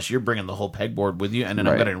pegboard unless you're bringing the whole pegboard with you, and then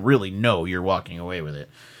I'm Right. going to really know you're walking away with it.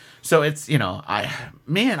 So it's,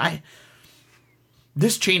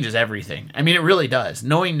 this changes everything. I mean, it really does.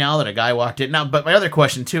 Knowing now that a guy walked in. Now, but my other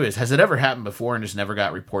question, too, is has it ever happened before and just never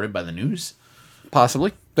got reported by the news?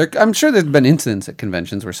 Possibly. I'm sure there's been incidents at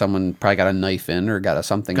conventions where someone probably got a knife in or got a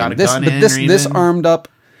something Got in. a gun in, this or this even- armed up,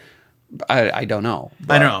 I don't know.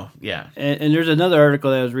 I don't know. Yeah. And there's another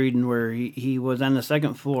article that I was reading where he was on the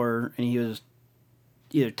second floor and he was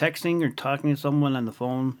either texting or talking to someone on the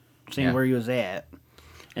phone saying Yeah. where he was at,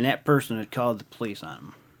 and that person had called the police on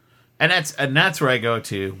him. And that's where I go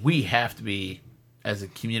to. We have to be, as a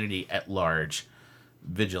community at large,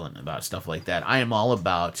 vigilant about stuff like that. I am all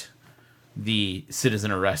about the citizen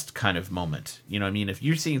arrest kind of moment. You know what I mean? If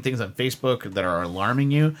you're seeing things on Facebook that are alarming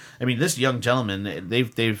you, I mean, this young gentleman,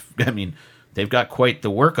 they've got quite the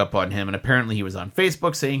workup on him, and apparently he was on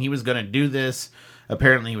Facebook saying he was going to do this.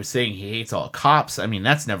 Apparently he was saying he hates all cops. I mean,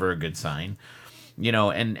 that's never a good sign. You know,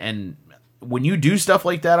 and when you do stuff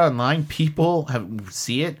like that online, people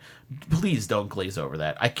see it. Please don't glaze over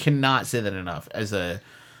that. I cannot say that enough. As a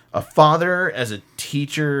father, as a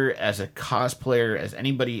teacher, as a cosplayer, as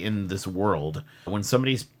anybody in this world, when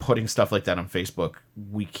somebody's putting stuff like that on Facebook,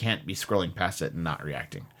 we can't be scrolling past it and not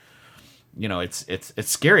reacting. You know, it's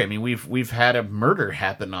scary. I mean, we've had a murder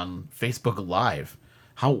happen on Facebook Live.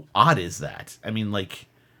 How odd is that? I mean, like,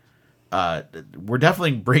 we're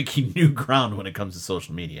definitely breaking new ground when it comes to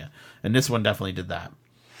social media, and this one definitely did that.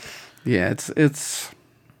 Yeah,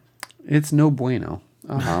 it's no bueno.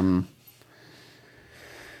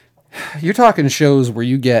 You're talking shows where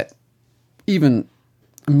you get even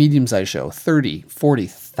a medium-sized show, 30,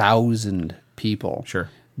 40,000 people. Sure.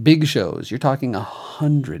 Big shows, you're talking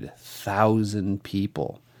 100,000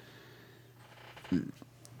 people.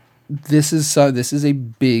 This is a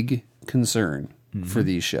big concern for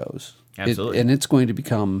these shows. Absolutely. And it's going to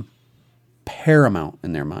become paramount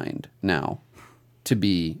in their mind now to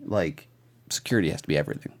be like, security has to be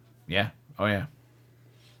everything. Yeah. Oh, yeah.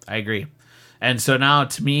 I agree. And so now,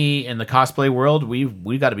 to me, in the cosplay world,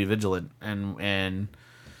 we've got to be vigilant. And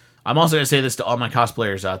I'm also going to say this to all my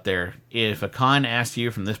cosplayers out there. If a con asks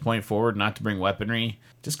you from this point forward not to bring weaponry,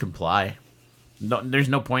 just comply. No, there's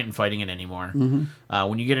no point in fighting it anymore. Mm-hmm.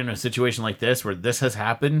 When you get into a situation like this, where this has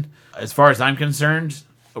happened, as far as I'm concerned,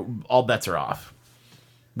 all bets are off.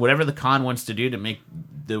 Whatever the con wants to do to make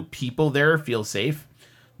the people there feel safe,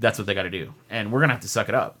 that's what they got to do. And we're going to have to suck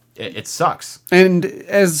it up. It sucks. And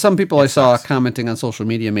as some people I saw commenting on social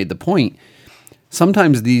media made the point,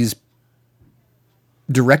 sometimes these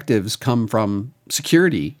directives come from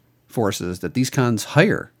security forces that these cons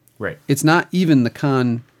hire. Right. It's not even the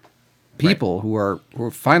con people who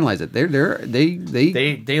finalize it.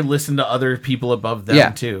 They listen to other people above them,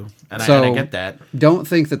 Yeah. too. And So I get that. Don't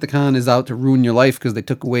think that the con is out to ruin your life because they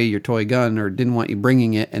took away your toy gun or didn't want you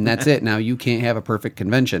bringing it, and that's it. Now you can't have a perfect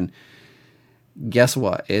convention. Guess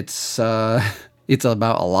what? It's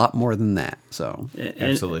about a lot more than that. So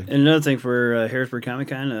Absolutely. And another thing for Harrisburg Comic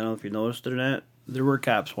Con, I don't know if you noticed it or not, there were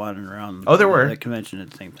cops wandering around. Oh, there were. the convention at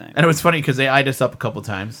the same time. And it was funny because they eyed us up a couple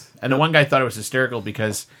times. And the one guy thought it was hysterical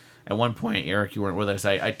because at one point, Eric, you weren't with us,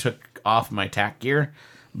 I took off my tack gear,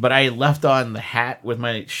 but I left on the hat with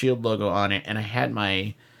my SHIELD logo on it, and I had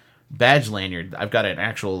my badge lanyard. I've got an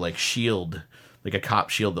actual, like, shield, like a cop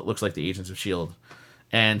shield that looks like the Agents of S.H.I.E.L.D.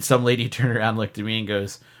 And some lady turned around, looked at me, and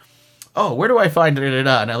goes, "Oh, where do I find it?" And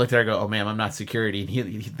I looked at her and go, "Oh, ma'am, I'm not security."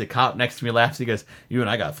 And the cop next to me laughs. He goes, "You and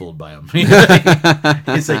I got fooled by him."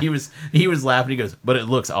 So he was laughing. He goes, "But it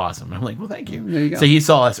looks awesome." I'm like, "Well, thank you." There you go. So he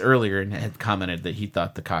saw us earlier and had commented that he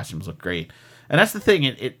thought the costumes looked great. And that's the thing.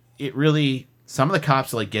 It really, some of the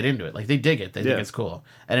cops like get into it. Like they dig it. They think it's cool.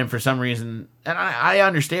 And then for some reason, and I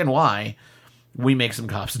understand why, we make some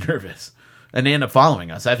cops nervous. And they end up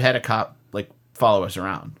following us. I've had a cop like follow us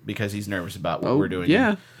around because he's nervous about what we're doing.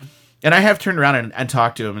 Yeah. And I have turned around and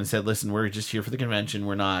talked to him and said, "Listen, we're just here for the convention.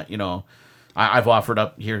 We're not, I've offered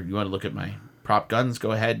up here. You want to look at my prop guns?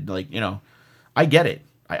 Go ahead. Like, I get it.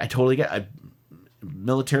 I totally get it.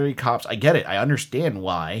 Military cops. I get it. I understand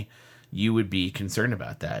why you would be concerned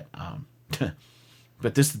about that.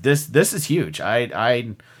 But this is huge.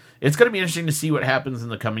 It's going to be interesting to see what happens in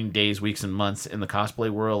the coming days, weeks, and months in the cosplay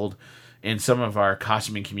world, in some of our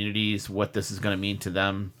costuming communities, what this is going to mean to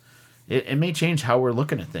them. It may change how we're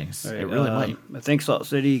looking at things. Right. It really might. I think Salt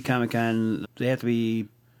City Comic-Con, they have to be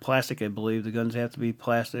plastic, I believe. The guns have to be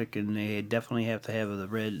plastic, and they definitely have to have the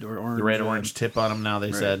red or orange. The red-orange tip on them now,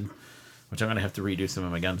 they right. said, which I'm going to have to redo some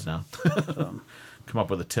of my guns now. Come up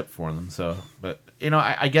with a tip for them. So, but,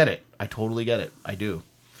 I get it. I totally get it. I do.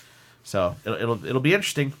 So it'll be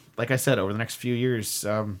interesting. Like I said, over the next few years,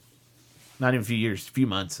 not even few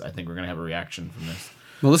months, I think we're going to have a reaction from this.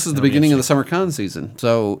 Well, this is the beginning of the summer con season,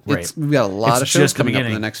 so we've got a lot of shows coming up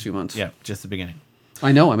in the next few months. Yeah, just the beginning.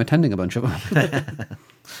 I know, I'm attending a bunch of them.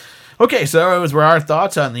 Okay, so those were our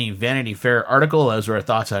thoughts on the Vanity Fair article. Those were our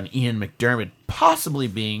thoughts on Ian McDiarmid possibly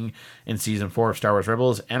being in Season 4 of Star Wars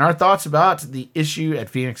Rebels, and our thoughts about the issue at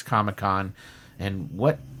Phoenix Comic-Con, and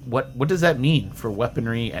what does that mean for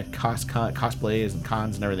weaponry at cosplays and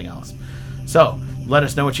cons and everything else. So, let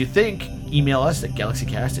us know what you think. Email us at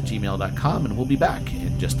galaxycast@gmail.com, and we'll be back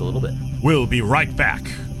in just a little bit. We'll be right back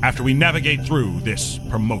after we navigate through this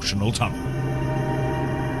promotional tunnel.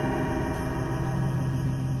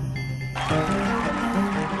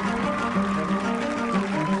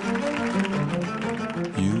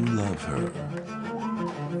 You love her.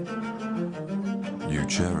 You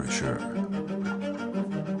cherish her.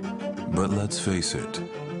 But let's face it,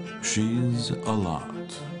 she's a lot.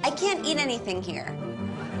 I can't eat anything here.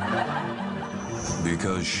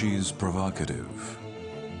 Because she's provocative.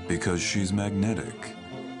 Because she's magnetic.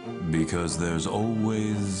 Because there's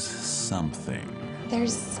always something.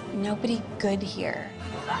 There's nobody good here.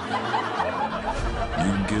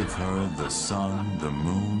 You give her the sun, the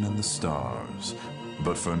moon, and the stars.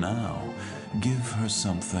 But for now, give her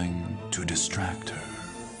something to distract her.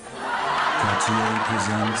 Cartier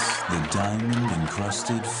presents the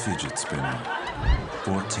diamond-encrusted fidget spinner.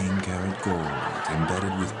 14-karat gold,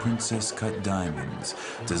 embedded with princess-cut diamonds,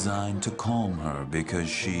 designed to calm her because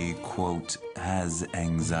she, quote, has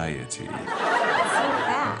anxiety. So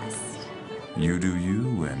fast. You do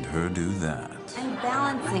you, and her do that. I'm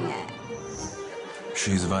balancing it.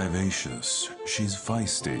 She's vivacious. She's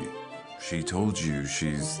feisty. She told you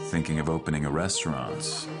she's thinking of opening a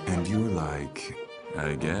restaurant. And you're like,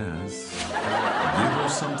 I guess. Give her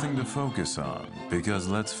something to focus on, because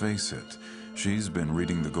let's face it, she's been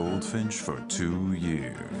reading The Goldfinch for 2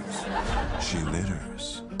 years. She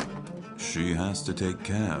litters. She has to take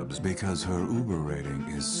cabs because her Uber rating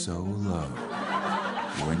is so low.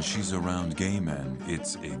 When she's around gay men,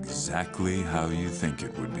 it's exactly how you think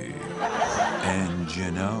it would be. And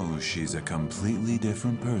you know she's a completely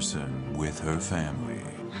different person with her family.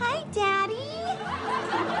 Hi, Daddy.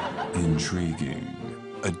 Intriguing,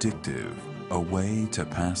 addictive, a way to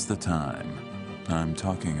pass the time. I'm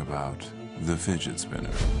talking about the fidget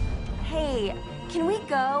spinner. Hey, can we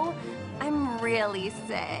go? I'm really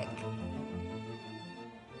sick.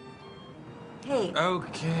 Hey.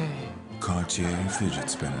 Okay. Cartier fidget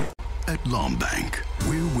spinner. At Lombank,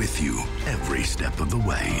 we're with you every step of the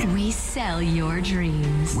way. We sell your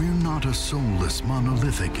dreams. We're not a soulless,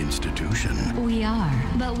 monolithic institution. We are,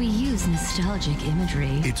 but we use nostalgic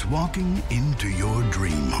imagery. It's walking into your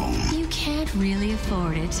dream home. You can't really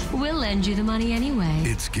afford it. We'll lend you the money anyway.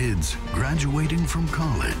 It's kids graduating from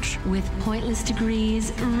college. With pointless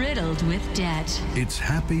degrees riddled with debt. It's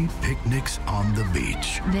happy picnics on the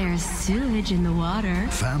beach. There's sewage in the water.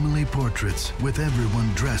 Family portraits with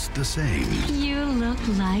everyone dressed the same. You look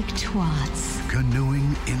like twats.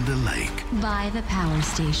 Canoeing in the lake. By the power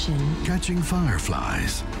station. Catching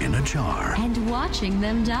fireflies in a jar. And watching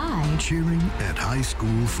them die. Cheering at high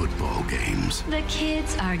school football games. The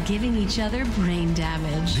kids are giving each other brain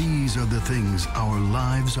damage. These are the things our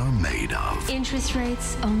lives are made of. Interest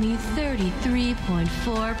rates only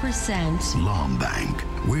 33.4%. Lombank.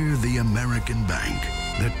 We're the American bank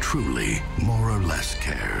that truly, more or less,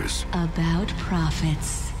 cares about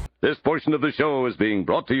profits. This portion of the show is being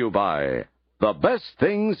brought to you by The Best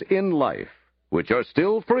Things in Life, which are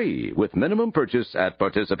still free with minimum purchase at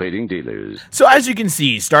participating dealers. So as you can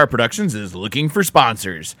see, Star Productions is looking for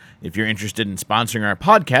sponsors. If you're interested in sponsoring our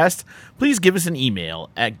podcast, please give us an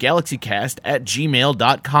email at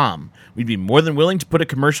galaxycast@gmail.com. We'd be more than willing to put a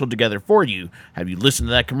commercial together for you, have you listen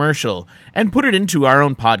to that commercial, and put it into our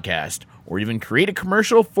own podcast, or even create a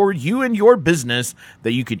commercial for you and your business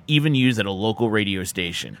that you could even use at a local radio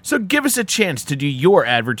station. So give us a chance to do your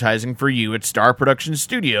advertising for you at Star Production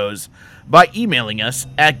Studios by emailing us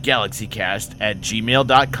at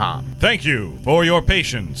galaxycast@gmail.com. Thank you for your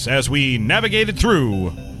patience as we navigated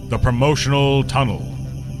through the promotional tunnel.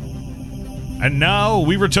 And now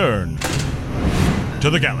we return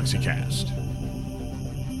to the Galaxy Cast.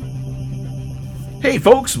 Hey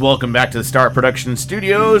folks, welcome back to the Star Production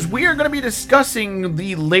Studios. We are going to be discussing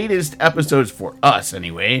the latest episodes, for us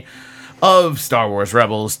anyway, of Star Wars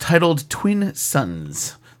Rebels, titled Twin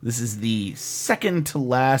Suns. This is the second to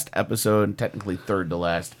last episode, technically third to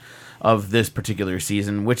last, of this particular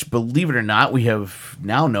season, which, believe it or not, we have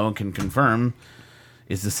now known, can confirm,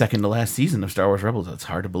 is the second to last season of Star Wars Rebels. It's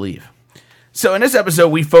hard to believe. So in this episode,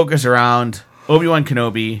 we focus around Obi-Wan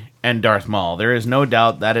Kenobi and Darth Maul. There is no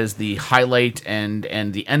doubt that is the highlight and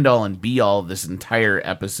the end-all and be-all of this entire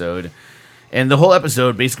episode. And the whole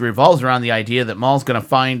episode basically revolves around the idea that Maul's going to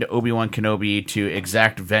find Obi-Wan Kenobi to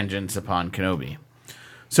exact vengeance upon Kenobi.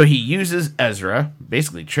 So he uses Ezra,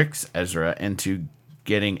 basically tricks Ezra into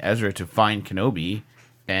getting Ezra to find Kenobi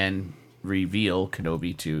and reveal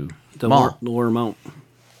Kenobi to Maul. Lure him out.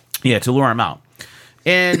 Yeah, to lure him out.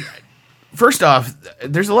 And first off,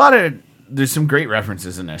 there's some great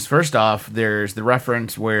references in this. First off, there's the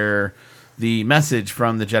reference where the message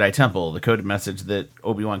from the Jedi Temple, the coded message that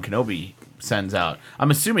Obi-Wan Kenobi sends out.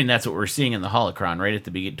 I'm assuming that's what we're seeing in the holocron, right at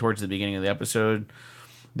the towards the beginning of the episode,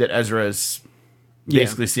 that Ezra's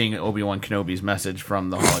basically seeing Obi-Wan Kenobi's message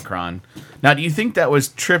from the holocron. Now, do you think that was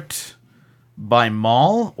tripped by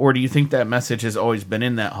Maul, or do you think that message has always been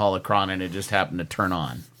in that holocron and it just happened to turn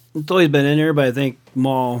on? It's always been in there, but I think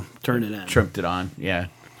Maul turned it on. Tripped it on, yeah.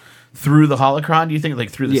 Through the holocron, do you think?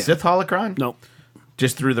 Like through the Sith holocron? No.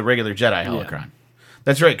 Just through the regular Jedi holocron. Yeah.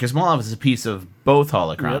 That's right, because Maul is a piece of both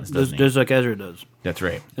holocrons, doesn't he? Just like Ezra does. That's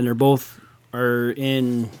right. And they're both are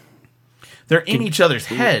in... They're in each other's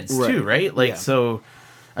heads, too, right? Like, so...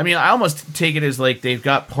 I mean, I almost take it as like they've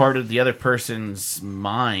got part of the other person's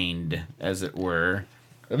mind, as it were.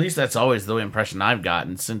 At least that's always the impression I've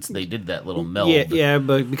gotten since they did that little meld. Yeah,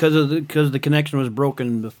 but because the connection was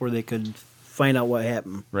broken before they could find out what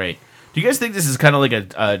happened. Right. Do you guys think this is kind of like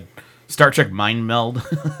a Star Trek mind meld?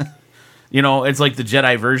 You know, it's like the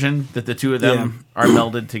Jedi version that the two of them are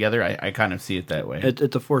melded together. I kind of see it that way.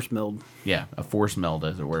 It's a force meld. Yeah, a force meld,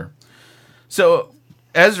 as it were. So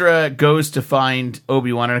Ezra goes to find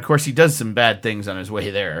Obi-Wan, and of course he does some bad things on his way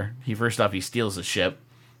there. First off, he steals a ship,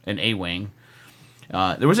 an A-Wing.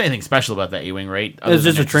 There wasn't anything special about that A-Wing, right? It was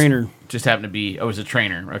just a trainer. Just happened to be... Oh, it was a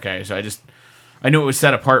trainer. Okay, so I knew it was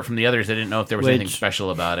set apart from the others. I didn't know if there was anything special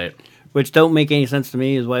about it. Which don't make any sense to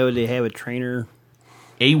me, is why would they have a trainer...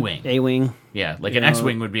 A-Wing. A-Wing. Yeah, like an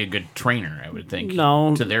X-Wing would be a good trainer, I would think.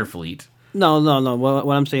 No. To their fleet. No.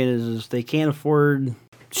 What I'm saying is they can't afford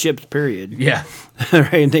ships, period. Yeah.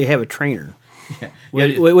 Right, they have a trainer. Yeah.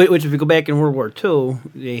 Which, if you go back in World War II,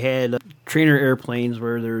 they had trainer airplanes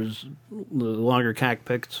where there's the longer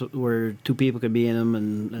cockpits where two people could be in them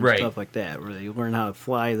and stuff like that, where they learn how to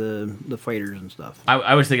fly the fighters and stuff.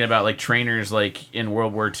 I was thinking about like trainers, like in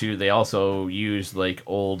World War II, they also used like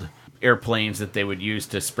old airplanes that they would use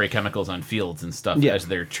to spray chemicals on fields and stuff as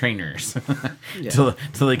their trainers till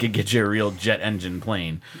they could get you a real jet engine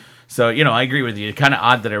plane. So, you know, I agree with you. It's kind of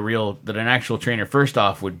odd that an actual trainer, first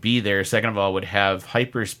off, would be there. Second of all, would have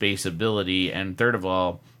hyperspace ability. And third of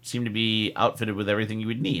all, seem to be outfitted with everything you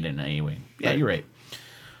would need in an A-Wing. Yeah, you're right.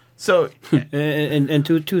 So, and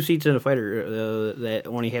two seats in a fighter that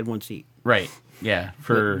only had one seat. Right. Yeah,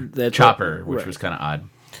 for Chopper, which was kind of odd.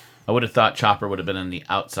 I would have thought Chopper would have been in the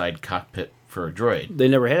outside cockpit for a droid. They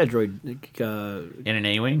never had a droid in an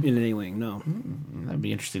A-Wing? In an A-Wing, no. That'd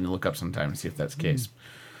be interesting to look up sometime and see if that's the case.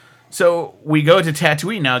 So we go to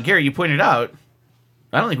Tatooine. Now, Gary, you pointed out,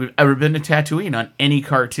 I don't think we've ever been to Tatooine on any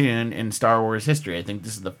cartoon in Star Wars history. I think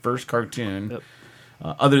this is the first cartoon,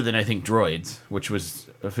 other than, I think, Droids, which was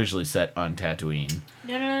officially set on Tatooine.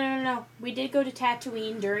 No. We did go to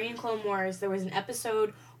Tatooine during Clone Wars. There was an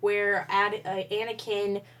episode where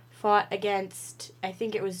Anakin fought against, I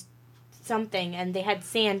think it was something, and they had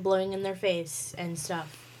sand blowing in their face and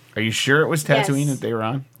stuff. Are you sure it was Tatooine that they were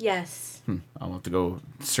on? Yes. I'll have to go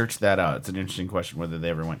search that out. It's an interesting question whether they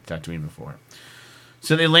ever went to Tatooine before.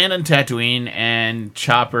 So they land on Tatooine, and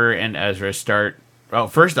Chopper and Ezra start... Well,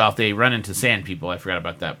 first off, they run into sand people. I forgot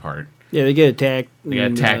about that part. Yeah, they get attacked. They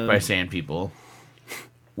get attacked by sand people,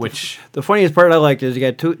 which... The funniest part I liked is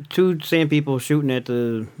you got two sand people shooting at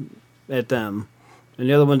them, and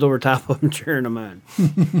the other one's over top of them cheering them on.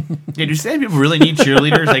 Yeah, do sand people really need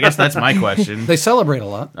cheerleaders? I guess that's my question. They celebrate a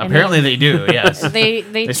lot. Apparently they do, yes.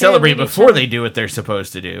 They celebrate before they do what they're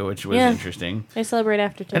supposed to do, which was interesting. They celebrate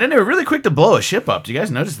after, too. And then they were really quick to blow a ship up. Do you guys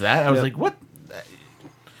notice that? I was like, what?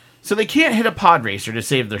 So they can't hit a pod racer to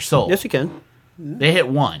save their soul. Yes, you can. They hit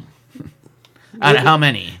one. Out of how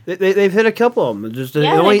many? They've hit a couple of them. Just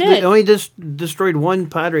Yeah, they only just destroyed one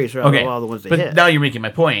pod racer out of all the ones they but hit. now you're making my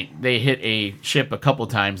point. They hit a ship a couple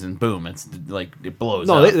times and boom, it's like it blows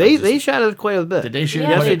No, up. they shot it quite a bit. Did they shoot?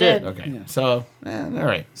 Yeah, it? they did. Okay, so all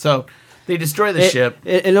right. So they destroy the ship.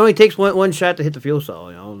 It only takes one shot to hit the fuel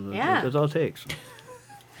cell. Yeah. That's all it takes.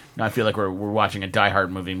 Now I feel like we're watching a Die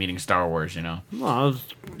Hard movie meeting Star Wars. Well, let's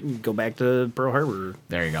go back to Pearl Harbor.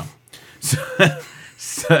 There you go.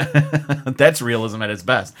 So that's realism at its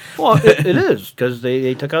best. Well, it is because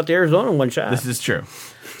they took out the Arizona in one shot. This is true.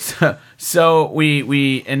 So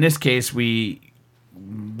we in this case we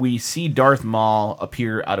see Darth Maul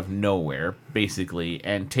appear out of nowhere basically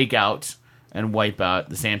and take out and wipe out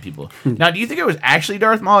the Sand People. Now, do you think it was actually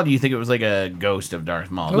Darth Maul? Or do you think it was like a ghost of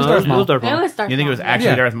Darth Maul? It was Darth Maul. It was Darth You think it was actually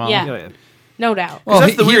Yeah. Darth Maul? Yeah. No doubt. Well,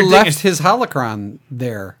 that's the he weird thing left is- his holocron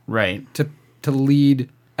there Right. to lead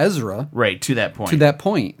Ezra Right, to that point. to that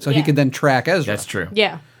point, so he Yeah. could then track Ezra. That's true.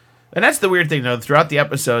 Yeah. And that's the weird thing, though. Throughout the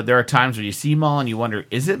episode, there are times where you see Maul and you wonder,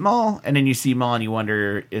 is it Maul? And then you see Maul and you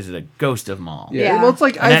wonder, is it a ghost of Maul? Yeah. Well, it's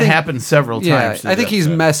like And I that think happens several Yeah, times. through I the think he's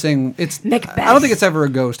episode. messing. It's Macbeth. I don't think it's ever a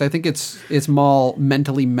ghost. I think it's Maul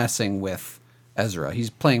mentally messing with Ezra. He's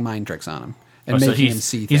playing mind tricks on him and Oh, so making him he's,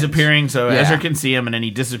 see. he's things. appearing so Yeah. Ezra can see him, and then he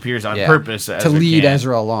disappears on Yeah. purpose so to Ezra lead can.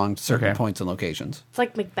 Ezra along to certain Okay. points and locations. It's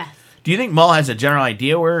like Macbeth. Do you think Maul has a general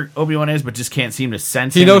idea where Obi-Wan is, but just can't seem to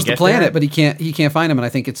sense He him knows and the get planet, there? but he can't find him, and I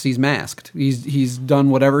think he's masked. He's done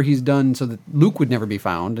whatever he's done so that Luke would never be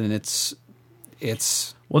found, and it's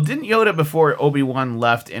Well, didn't Yoda, before Obi-Wan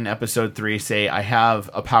left in Episode 3, say, I have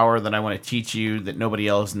a power that I want to teach you that nobody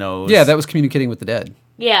else knows? yeah, that was communicating with the dead.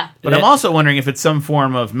 Yeah. But I'm also wondering if it's some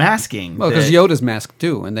form of masking. Well, because that- Yoda's masked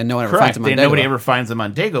too, and then no one ever Correct. finds him on Nobody Dagobah. ever finds him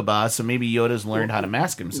on Dagobah, so maybe Yoda's learned how to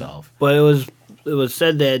mask himself. But it was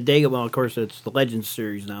said that Dagobah, well, of course, it's the Legends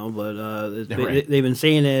series now, but Right. they've been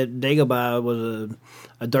saying that Dagobah was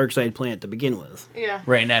a dark side planet to begin with. Yeah.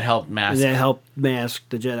 Right, and that helped mask. And that helped mask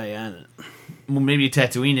the Jedi on it. Well, maybe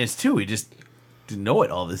Tatooine is too. He just didn't know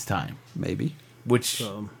it all this time. Maybe. Which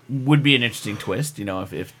would be an interesting twist,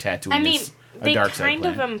 if Tatooine I mean, is a they dark side kind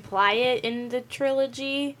of planet. imply it in the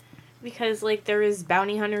trilogy because, like, there is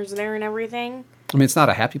bounty hunters there and everything. I mean, it's not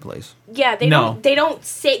a happy place. Yeah, they No. don't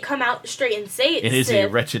come out straight and say it's It is a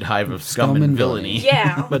Sith. wretched hive of scum and villainy.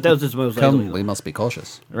 Yeah. But that was just most likely. Come, we must be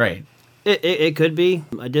cautious. Right. It could be.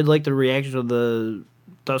 I did like the reaction of the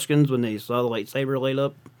Tuskens when they saw the lightsaber light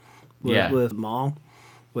up with Maul,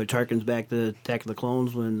 which harkens back to Attack of the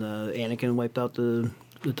Clones when Anakin wiped out the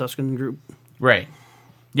Tusken group. Right.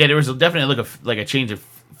 Yeah, there was definitely like a change of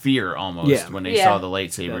fear almost when they saw the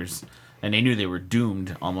lightsabers, and they knew they were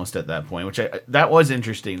doomed almost at that point. Which that was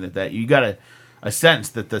interesting. That you got a sense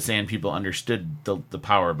that the Sand People understood the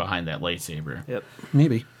power behind that lightsaber. Yep.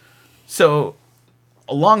 Maybe. So,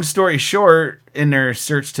 a long story short, in their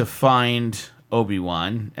search to find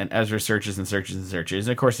Obi-Wan, and Ezra searches and searches and searches,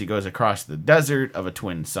 and of course he goes across the desert of a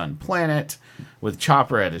twin sun planet with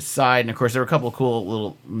Chopper at his side, and of course there were a couple of cool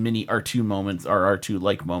little mini R2 moments, or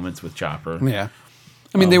R2-like moments with Chopper. Yeah.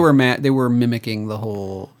 I mean, they were mimicking the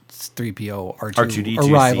whole 3PO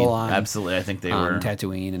R2-D2 arrival scene. on Absolutely, I think they were.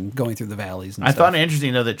 Tatooine and going through the valleys and I stuff. found it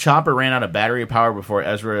interesting, though, that Chopper ran out of battery power before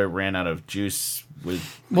Ezra ran out of juice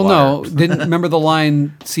with Well, water. no, didn't remember the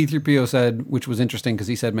line C-3PO said, which was interesting because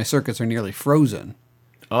he said, "My circuits are nearly frozen."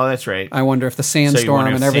 Oh, that's right. I wonder if the So you sandstorm wonder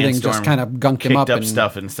if and everything Sandstorm just kind of gunked him kicked up up and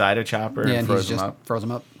stuff inside of Chopper yeah, and and froze he's him just up. froze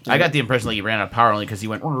him up. I got the impression like he ran out of power only because he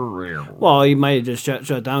went. Well, he might have just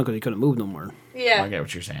shut down because he couldn't move no more. Yeah. I get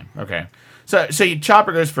what you're saying. Okay, so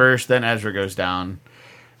Chopper goes first, then Ezra goes down,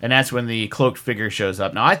 and that's when the cloaked figure shows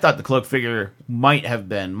up. Now I thought the cloaked figure might have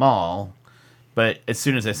been Maul, but as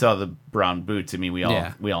soon as I saw the brown boots, I mean we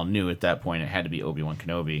all knew at that point it had to be Obi-Wan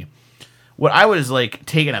Kenobi. What I was like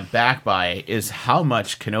taken aback by is how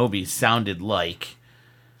much Kenobi sounded like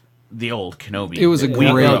the old Kenobi. It was a that we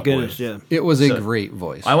grew up great, with. it was a great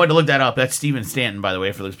voice. I wanted to look that up. That's Stephen Stanton, by the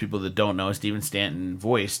way, for those people that don't know. Stephen Stanton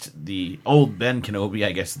voiced the old Ben Kenobi,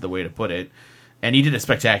 I guess is the way to put it. And he did a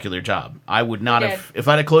spectacular job. I would not have, if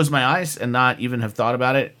I'd have closed my eyes and not even have thought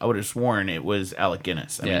about it, I would have sworn it was Alec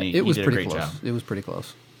Guinness. I mean, it was he did pretty a great close. job. It was pretty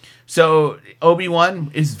close. So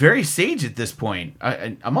Obi-Wan is very sage at this point.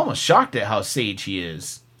 I'm almost shocked at how sage he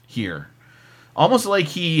is here. Almost like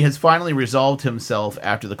he has finally resolved himself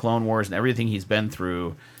after the Clone Wars and everything he's been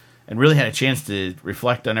through, and really had a chance to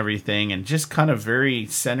reflect on everything, and just kind of very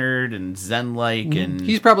centered and zen-like. And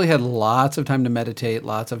He's probably had lots of time to meditate,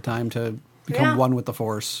 lots of time to become one with the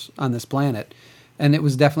Force on this planet. And it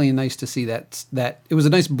was definitely nice to see that it was a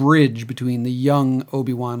nice bridge between the young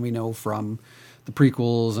Obi-Wan we know from the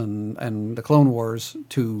prequels and the Clone Wars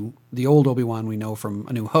to the old Obi-Wan we know from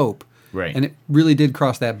A New Hope. Right. And it really did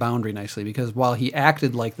cross that boundary nicely, because while he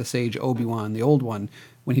acted like the sage Obi-Wan, the old one,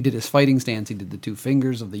 when he did his fighting stance, he did the 2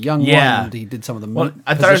 fingers of the young one. He did some of the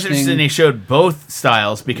I thought it was interesting they showed both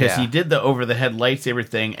styles, because Yeah. he did the over-the-head lightsaber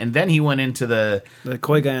thing, and then he went into the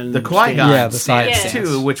Qui-Gon. the side stance stance.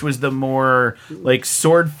 too, which was the more like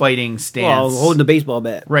sword fighting stance. Well, holding the baseball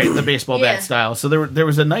bat. Right, the baseball Yeah. bat style. So there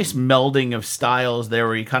was a nice melding of styles there,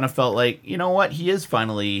 where you kind of felt like, you know what, he is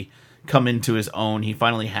finally come into his own. He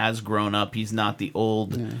finally has grown up. He's not the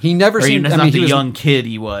old. He never or seemed. He's I not mean, the he was, young kid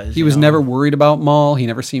he was. He you was know? never worried about Maul. He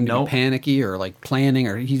never seemed to Nope. be panicky or like planning,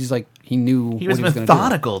 or he's like he knew He what was he was gonna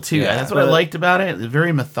methodical too. Yeah. That's what I liked about it.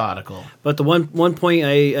 Very methodical. But the one point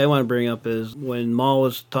I want to bring up is when Maul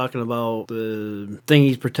was talking about the thing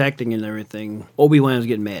he's protecting and everything, Obi-Wan was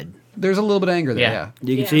getting mad. There's a little bit of anger there. Yeah. Yeah.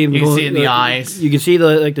 You can Yeah. see him. You can going- see it in the eyes. You can see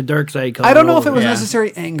the dark side coming. I don't know if it over. was Yeah.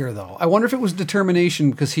 necessary anger though. I wonder if it was determination,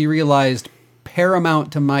 because he realized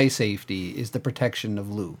paramount to my safety is the protection of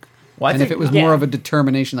Luke. Well, I and think- if it was Yeah. more of a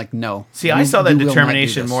determination, like no. See, I saw that you will not do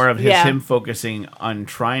determination this. more of Yeah. him focusing on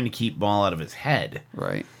trying to keep Maul out of his head.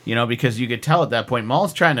 Right. You know, because you could tell at that point,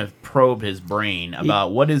 Maul's trying to probe his brain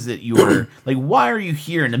about what is it you are like. Why are you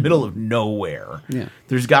here in the middle of nowhere? Yeah.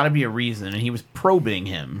 There's got to be a reason, and he was probing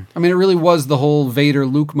him. I mean, it really was the whole Vader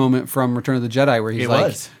Luke moment from Return of the Jedi, where he's It like,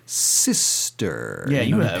 was. "Sister." Yeah,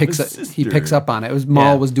 you he have picks a up, He sister. picks up on it. It was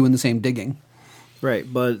Maul Yeah. was doing the same digging. Right,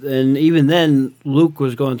 but and even then, Luke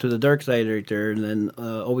was going through the dark side right there, and then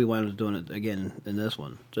Obi-Wan was doing it again in this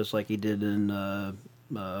one, just like he did in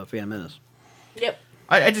Phantom Menace. Yep.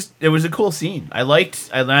 It was a cool scene. I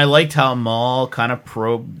liked how Maul kind of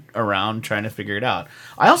probed around trying to figure it out.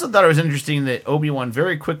 I also thought it was interesting that Obi-Wan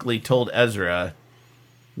very quickly told Ezra,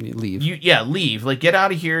 You leave. leave. Like, get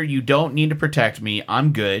out of here. You don't need to protect me.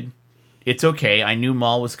 I'm good. It's okay. I knew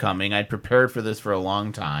Maul was coming. I'd prepared for this for a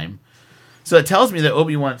long time. So it tells me that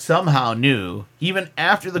Obi-Wan somehow knew, even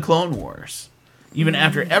after the Clone Wars, even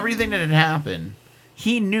after everything that had happened,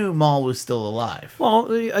 he knew Maul was still alive.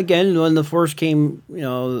 Well, again, when the Force came,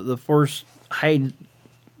 the Force hides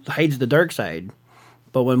the dark side,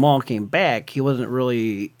 but when Maul came back, he wasn't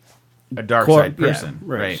really A dark side person.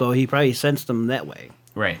 Yeah, right. Right. So he probably sensed them that way.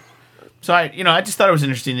 Right. So I just thought it was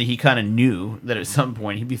interesting that he kind of knew that at some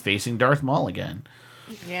point he'd be facing Darth Maul again.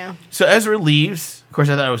 Yeah. So Ezra leaves. Of course,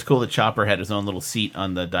 I thought it was cool that Chopper had his own little seat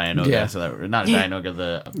on the Dianoga. Yeah. So that, not a Dianoga,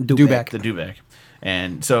 the Dewback. The Dewback.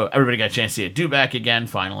 And so everybody got a chance to see a Dewback again,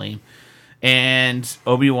 finally. And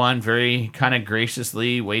Obi-Wan very kind of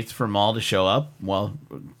graciously waits for Maul to show up. Well,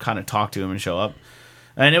 kind of talk to him and show up.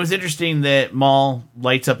 And it was interesting that Maul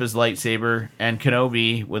lights up his lightsaber, and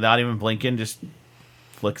Kenobi, without even blinking, just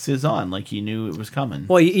flicks his on like he knew it was coming.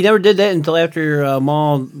 Well, he never did that until after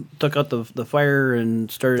Maul took out the fire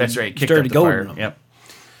and started. That's right, kicked started up the goading fire. him. Yep.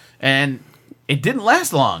 And it didn't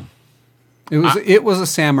last long. It was a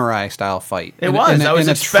samurai style fight. It was. I was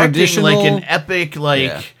expecting like an epic,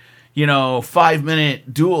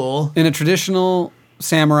 5-minute duel. In a traditional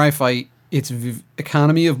samurai fight, it's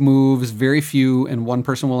economy of moves, very few, and one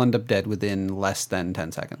person will end up dead within less than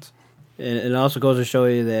 10 seconds. And it also goes to show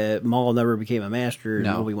you that Maul never became a master, and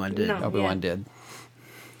No. Obi-Wan did. No. Obi-Wan Yeah. did.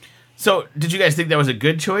 So, did you guys think that was a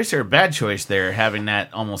good choice or a bad choice there, having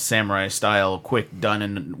that almost samurai style, quick, done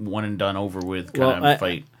and one and done over with kind of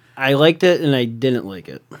fight? I liked it, and I didn't like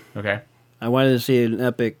it. Okay. I wanted to see an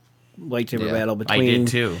epic lightsaber battle between. I did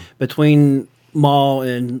too. Between Maul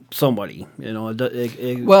and somebody,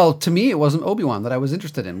 Well, to me, it wasn't Obi-Wan that I was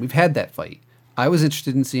interested in. We've had that fight. I was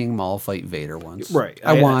interested in seeing Maul fight Vader once. Right.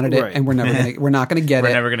 I wanted it, right. and we're not going to get it.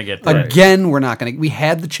 We're never gonna get there. Again, we're not going to. We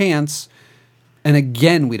had the chance, and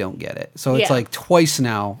again, we don't get it. So it's Yeah. like twice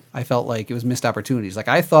now. I felt like it was missed opportunities. Like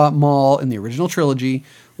I thought Maul in the original trilogy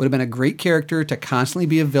would have been a great character to constantly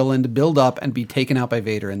be a villain, to build up and be taken out by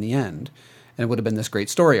Vader in the end, and it would have been this great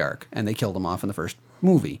story arc. And they killed him off in the first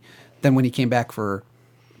movie. Then when he came back for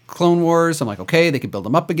Clone Wars, I'm like, okay, they could build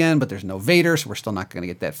him up again, but there's no Vader, so we're still not going to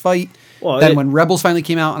get that fight. Well, then when Rebels finally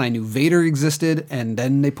came out and I knew Vader existed, and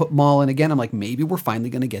then they put Maul in again, I'm like, maybe we're finally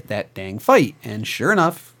going to get that dang fight. And sure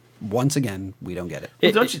enough, once again, we don't get it.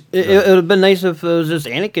 It Don't you- would have been nice if it was just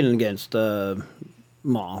Anakin against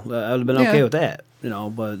Maul. I would have been okay Yeah. with that,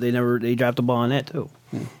 But they dropped the ball on that too.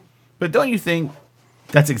 But don't you think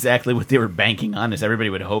that's exactly what they were banking on? Is everybody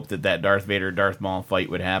would hope that Darth Vader Darth Maul fight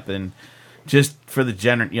would happen, just for the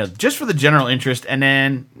general interest, and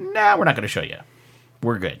then we're not going to show you.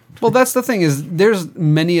 We're good. Well, that's the thing is there's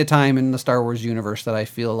many a time in the Star Wars universe that I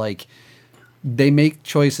feel like they make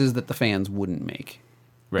choices that the fans wouldn't make.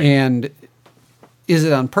 Right. And is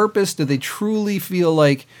it on purpose? Do they truly feel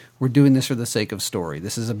like we're doing this for the sake of story?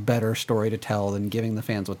 This is a better story to tell than giving the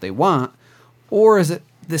fans what they want? Or is it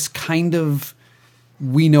this kind of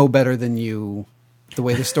we know better than you, the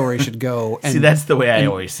way the story should go. And, See, that's the way I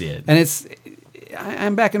always see it. And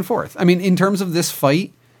I'm back and forth. I mean, in terms of this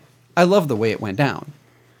fight, I love the way it went down.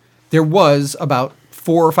 There was about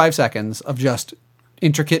 4 or 5 seconds of just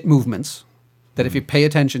intricate movements that if you pay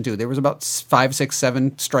attention to, there was about 5, 6,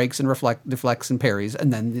 7 strikes and deflects and parries,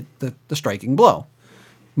 and then the striking blow,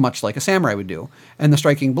 much like a samurai would do. And the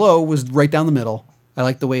striking blow was right down the middle. I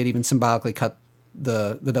like the way it even symbolically cut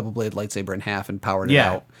the double-bladed lightsaber in half and powered it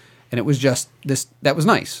out. And it was just this. That was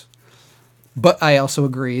nice. But I also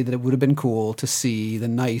agree that it would have been cool to see the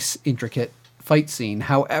nice, intricate fight scene.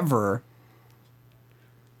 However,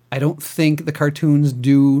 I don't think the cartoons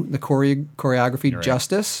do the choreography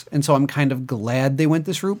justice, and so I'm kind of glad they went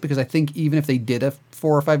this route, because I think even if they did a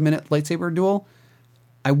 4 or 5 minute lightsaber duel,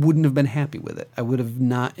 I wouldn't have been happy with it. I would have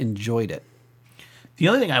not enjoyed it. The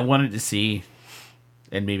only thing I wanted to see,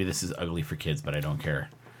 and maybe this is ugly for kids, but I don't care,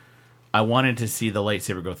 I wanted to see the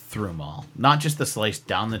lightsaber go through Maul. Not just the slice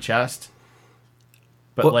down the chest,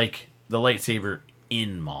 but like the lightsaber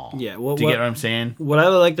in Maul. Yeah, do you get what I'm saying? What I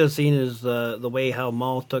would like to have seen is the way how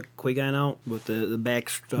Maul took Qui-Gon out with the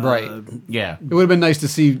back. Right. Yeah. It would have been nice to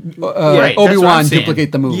see Right, Obi-Wan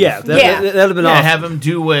duplicate the move. Yeah, that would have been awesome. Have him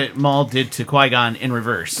do what Maul did to Qui-Gon in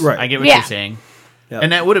reverse. Right. I get what you're saying. Yep.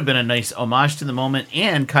 And that would have been a nice homage to the moment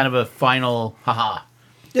and kind of a final, haha.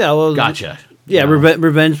 Yeah, well, gotcha. Yeah,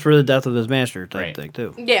 revenge for the death of his master type thing,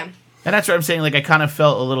 too. Yeah. And that's what I'm saying. Like, I kind of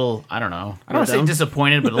felt a little, I don't know. I don't want to say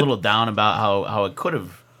disappointed, but a little down about how it could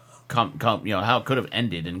have come, how it could have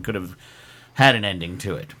ended and could have had an ending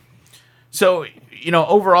to it. So,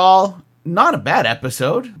 overall, not a bad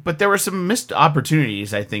episode, but there were some missed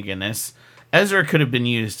opportunities, I think, in this. Ezra could have been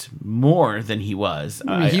used more than he was.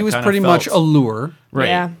 He was pretty much a lure. Right.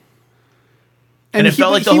 Yeah. And it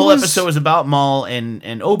felt like the whole episode was about Maul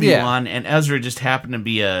and Obi-Wan, and Ezra just happened to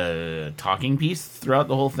be a talking piece throughout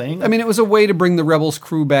the whole thing. I mean, it was a way to bring the Rebels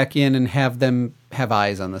crew back in and have them have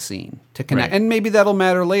eyes on the scene to connect. Right. And maybe that'll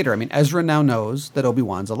matter later. I mean, Ezra now knows that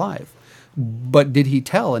Obi-Wan's alive. But did he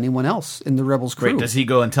tell anyone else in the Rebels crew? Right, does he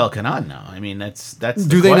go and tell Kanan now? I mean, that's the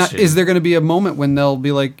Do they question. not? Is there going to be a moment when they'll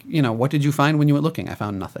be like, what did you find when you went looking? I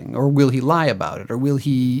found nothing. Or will he lie about it? Or will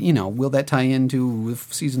he, will that tie into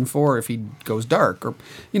season 4 if he goes dark? Or,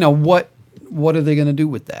 what are they going to do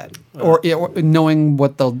with that? Or knowing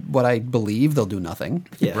what I believe, they'll do nothing.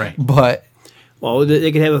 Yeah, right. But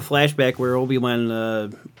they could have a flashback where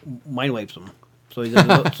Obi-Wan mind wipes him. So he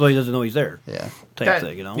doesn't know he's there. Yeah. Type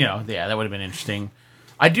thing, Yeah, that would have been interesting.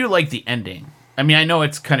 I do like the ending. I mean, I know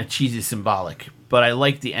it's kind of cheesy symbolic, but I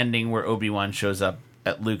like the ending where Obi-Wan shows up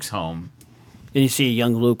at Luke's home. And you see a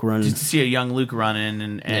young Luke running. Just to see a young Luke running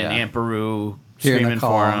and Aunt Beru Hearing screaming the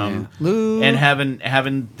call, for him. yeah. Luke. And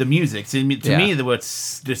having the music. To me,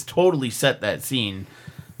 what's just totally set that scene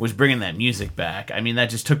was bringing that music back. I mean, that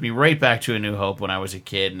just took me right back to A New Hope when I was a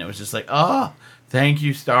kid, and it was just like, thank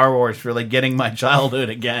you, Star Wars, for getting my childhood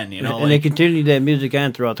again. And they continued that music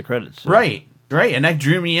on throughout the credits. So. Right, and that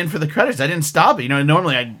drew me in for the credits. I didn't stop it.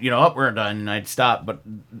 Normally we're done, and I'd stop, but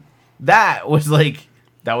that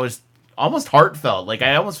was almost heartfelt. Like,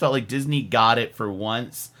 I almost felt like Disney got it for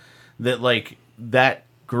once. That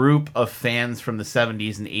group of fans from the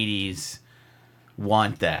 70s and 80s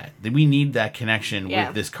want that. We need that connection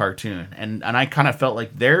with this cartoon, and I kind of felt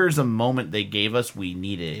like there's a moment they gave us we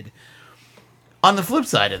needed. On the flip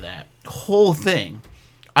side of that whole thing,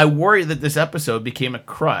 I worry that this episode became a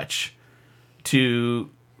crutch to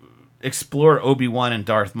explore Obi-Wan and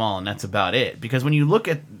Darth Maul, and that's about it. Because when you look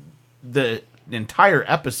at the entire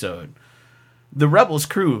episode, the Rebels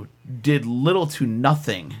crew did little to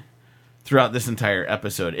nothing throughout this entire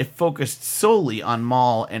episode. It focused solely on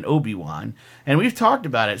Maul and Obi-Wan, and we've talked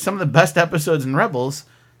about it. Some of the best episodes in Rebels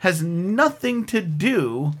has nothing to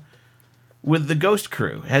do with the Ghost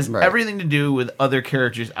crew. It has everything to do with other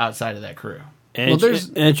characters outside of that crew. And,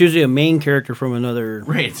 it's usually a main character from another...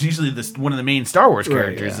 Right, it's usually one of the main Star Wars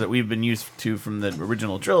characters that we've been used to from the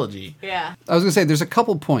original trilogy. Yeah. I was going to say, there's a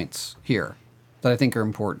couple points here that I think are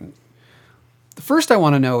important. The first I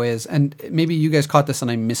want to know is, and maybe you guys caught this and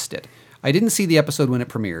I missed it, I didn't see the episode when it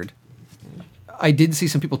premiered. I did see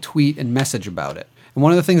some people tweet and message about it. And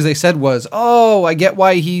one of the things they said was, I get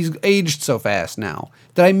why he's aged so fast now.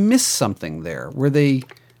 Did I miss something there where they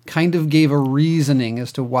kind of gave a reasoning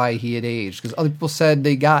as to why he had aged? Because other people said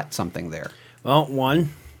they got something there. Well,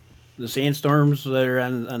 one, the sandstorms that are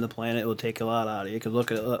on the planet will take a lot out of you. You could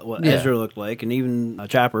look at what Ezra looked like, and even a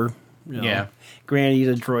Chopper. Granted, he's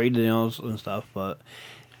a droid, and stuff, but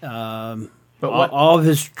all of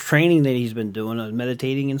his training that he's been doing,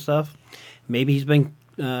 meditating and stuff, maybe he's been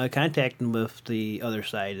contacting with the other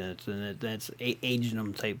side, and that's aging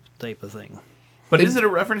them type of thing. But is it a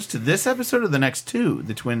reference to this episode or the next two,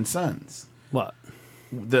 the Twin Sons? What?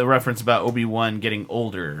 The reference about Obi-Wan getting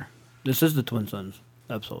older. This is the Twin Sons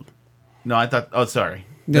episode. No, I thought... Oh, sorry.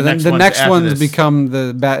 The next ones become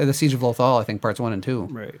the Siege of Lothal, I think, parts 1 and 2.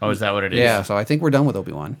 Right. Oh, is that what it is? Yeah, so I think we're done with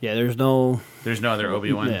Obi-Wan. Yeah, there's no other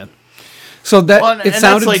Obi-Wan. Yeah. So that and it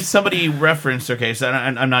sounded that's like somebody referenced. Okay, so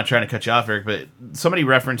I'm not trying to cut you off, Eric, but somebody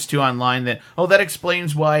referenced too online that that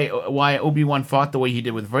explains why Obi-Wan fought the way he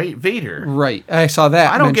did with Vader. Right, I saw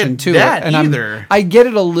that. I don't mentioned get too, that and either. I get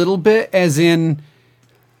it a little bit, as in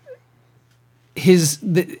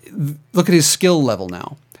look at his skill level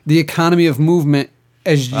now. The economy of movement.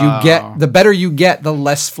 As you get, the better you get, the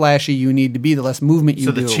less flashy you need to be, the less movement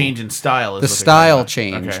you do. So the change in style is the style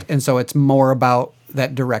changed, and so it's more about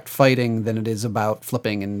that direct fighting than it is about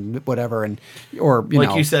flipping and whatever, or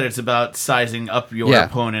you said, it's about sizing up your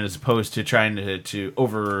opponent as opposed to trying to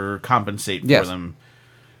overcompensate for them.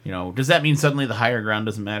 Does that mean suddenly the higher ground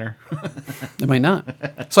doesn't matter? It might not.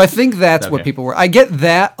 So I think that's what people were. I get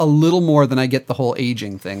that a little more than I get the whole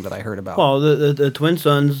aging thing that I heard about. Well, the Twin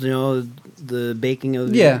Sons, the baking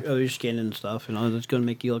of your skin and stuff, that's going to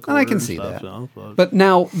make you look older. And I can see that. But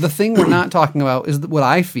now, the thing we're not talking about is what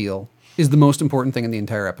I feel is the most important thing in the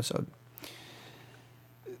entire episode.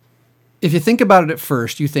 If you think about it at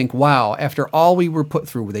first, you think, wow, after all we were put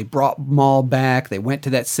through, they brought Maul back, they went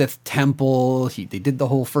to that Sith temple, they did the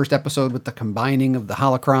whole first episode with the combining of the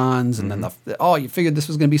holocrons, and then you figured this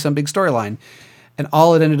was going to be some big storyline. And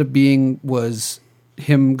all it ended up being was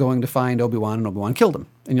him going to find Obi-Wan, and Obi-Wan killed him.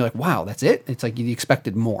 And you're like, wow, that's it? It's like you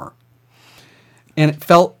expected more. And it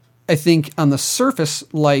felt, I think, on the surface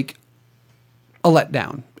like a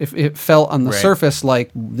letdown. It felt on the surface like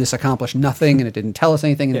this accomplished nothing, and it didn't tell us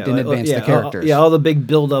anything, and it didn't advance the characters. All the big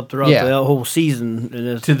build-up throughout the whole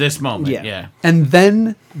season. To this moment, yeah. And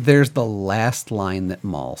then there's the last line that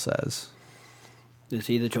Maul says. Is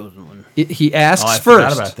he the chosen one? He asks first.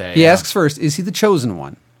 Forgot about that, He asks first, is he the chosen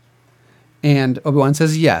one? And Obi-Wan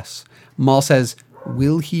says yes. Maul says,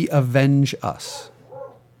 will he avenge us?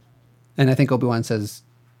 And I think Obi-Wan says,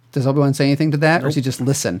 does Obi-Wan say anything to that? Nope. Or does he just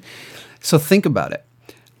listen? So think about it.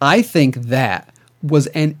 I think that was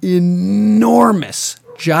an enormous,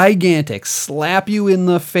 gigantic, slap you in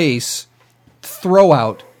the face throw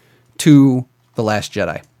out to The Last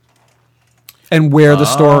Jedi. And where the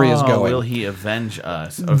story is going. Will he avenge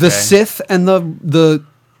us? Okay. The Sith and the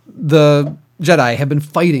Jedi have been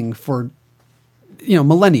fighting for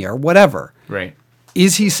millennia or whatever. Right.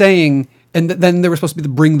 Is he saying, and then they were supposed to be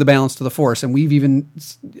bring the balance to the Force, and we've even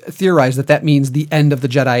theorized that means the end of the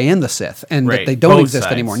Jedi and the Sith, and that they don't exist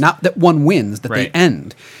anymore. Not that one wins, that they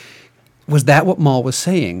end. Was that what Maul was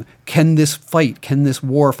saying? Can this fight, can this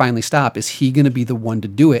war finally stop? Is he going to be the one to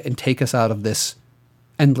do it and take us out of this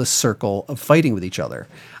endless circle of fighting with each other?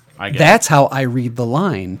 That's how I read the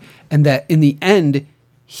line, and that in the end,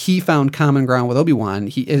 he found common ground with Obi-Wan.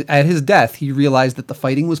 At his death, he realized that the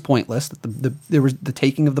fighting was pointless, that there was the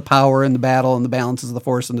taking of the power and the battle and the balances of the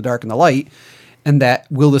Force and the dark and the light, and that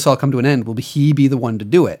will this all come to an end? Will he be the one to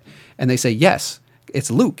do it? And they say, yes, it's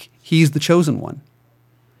Luke. He's the chosen one.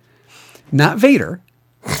 Not Vader.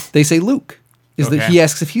 They say Luke. That he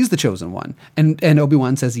asks if he's the chosen one. And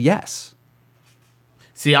Obi-Wan says yes.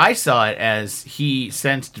 See, I saw it as he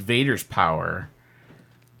sensed Vader's power,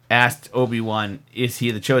 asked Obi-Wan, is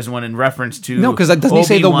he the chosen one, in reference to no, because doesn't he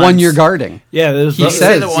say the one you're guarding? Yeah, he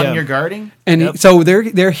says the one you're guarding, and so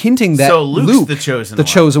they're hinting that Luke's the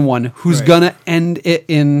chosen one who's gonna end it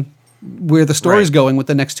in where the story's going with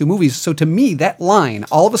the next two movies. So to me, that line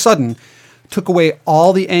all of a sudden took away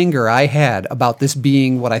all the anger I had about this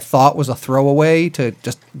being what I thought was a throwaway to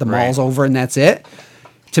just the Maul's over and that's it.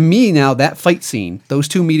 To me now, that fight scene, those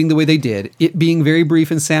two meeting the way they did, it being very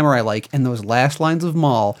brief and samurai-like, and those last lines of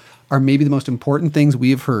Maul are maybe the most important things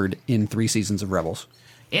we have heard in 3 seasons of Rebels.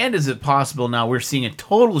 And is it possible now we're seeing a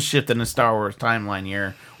total shift in the Star Wars timeline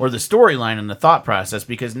here, or the storyline and the thought process,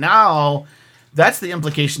 because now that's the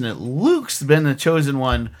implication that Luke's been the chosen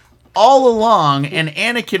one all along, and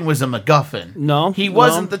Anakin was a MacGuffin. No. He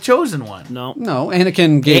wasn't the chosen one. No,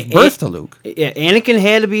 Anakin gave birth to Luke. Yeah, Anakin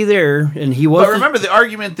had to be there, and he was. But remember, the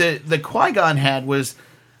argument that Qui-Gon had was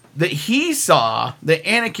that he saw that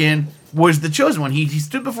Anakin was the chosen one. He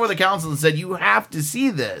stood before the council and said, you have to see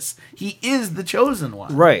this. He is the chosen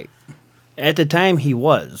one. Right. At the time, he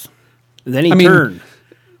was. Then he turned.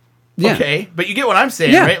 Yeah. Okay, but you get what I'm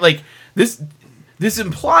saying, right? Like, this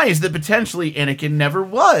implies that potentially Anakin never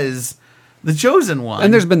was the chosen one.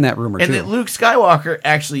 And there's been that rumor, and too. that Luke Skywalker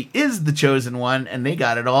actually is the chosen one, and they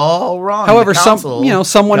got it all wrong. However, The council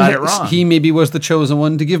someone got it wrong. he maybe was the chosen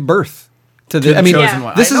one to give birth to To the. I the mean, chosen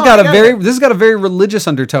one. this I has know, got I a got very it. this has got a very religious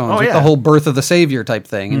undertones Oh, with yeah. the whole birth of the Savior type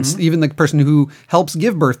thing, and Mhm. even the person who helps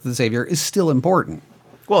give birth to the Savior is still important.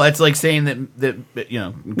 Well, that's like saying that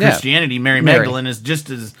in Christianity, Mary Mary. Magdalene is just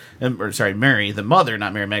as, or sorry, Mary the mother,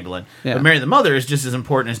 not Mary Magdalene, Yeah. but Mary the mother is just as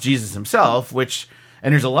important as Jesus himself.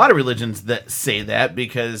 And there's a lot of religions that say that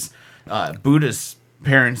because Buddhist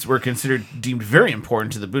parents were deemed very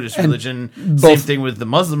important to the Buddhist And religion. Same both- thing with the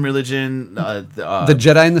Muslim religion. The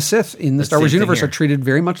Jedi and the Sith in the Star Wars same thing universe here. are treated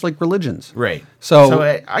very much like religions, Right. So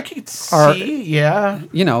I could see, yeah.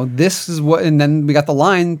 You know, this is what, and then we got the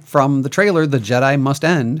line from the trailer: "The Jedi must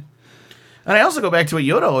end." And I also go back to what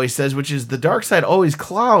Yoda always says, which is the dark side always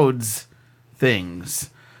clouds things.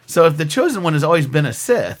 So if the chosen one has always been a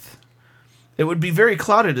Sith, it would be very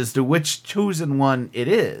clouded as to which chosen one it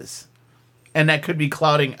is. And that could be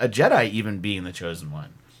clouding a Jedi even being the chosen one.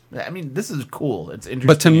 I mean, this is cool. It's interesting.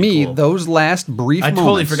 But to and me, cool. those last brief I moments,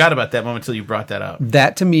 totally forgot about that moment until you brought that up.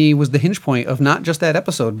 that to me was the hinge point of not just that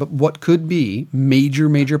episode, but what could be major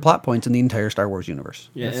plot points in the entire Star Wars universe.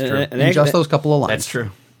 Yeah, That's true. and In just those couple of lines. That's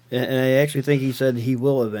true. And I actually think he said he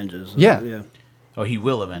will avenge us. Yeah. Oh, he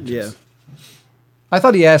will avenge Yeah. us. I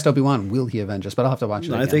thought he asked Obi-Wan, "Will he avenge us?" But I'll have to watch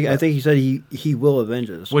it No, again. I think he said he will avenge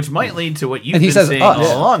us. Which might lead to what you've And he been says saying us.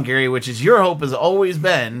 all along, Gary, which is your hope has always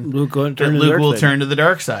been Luke will that turn to the Luke dark will side. turn to the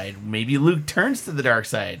dark side. Maybe Luke turns to the dark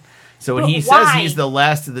side. So when But he why? says he's the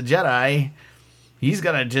last of the Jedi, he's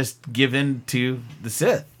going to just give in to the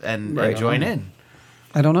Sith and join in.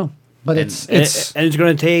 I don't know, but And- it's and it's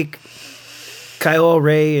going to take Kylo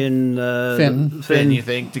Ray and Finn. You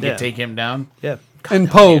think, to take him down? Yeah. and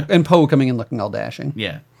Poe coming in looking all dashing.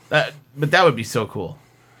 Yeah. But that would be so cool.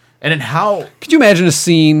 And then how... Could you imagine a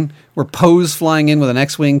scene where Poe's flying in with an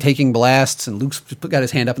X-wing taking blasts, and Luke's just got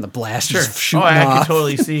his hand up, and the blast Sure. is shooting I off? could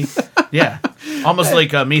totally see. Yeah. Almost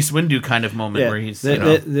like a Mace Windu kind of moment where he's, you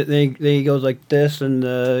know... Then he goes like this, and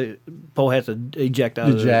Poe has to eject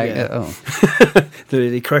out of it. Yeah. Oh.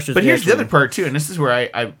 He crushes. But here's the X-wing. other part too, and this is where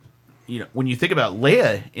I when you think about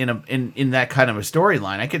Leia in that kind of a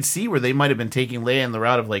storyline, I could see where they might have been taking Leia in the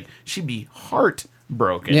route of like she'd be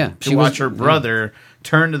heartbroken Yeah, to she watch was- her brother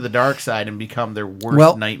turn to the dark side and become their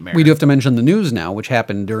worst nightmare. We do have to mention the news now, which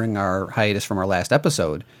happened during our hiatus from our last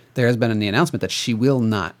episode. There has been the announcement that she will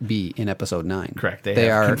not be in episode 9. Correct. They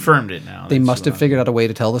have confirmed it now. They That's must have what- figured out a way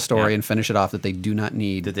to tell the story Yeah. and finish it off that they do not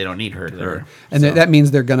need. that they don't need her there. And So, that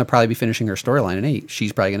means they're going to probably be finishing her storyline in 8.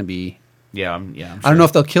 She's probably going to be. I'm I don't sure. know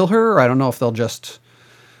if they'll kill her, or I don't know if they'll just.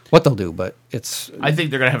 What they'll do, but it's. I think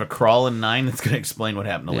they're gonna have a crawl in 9 that's gonna explain what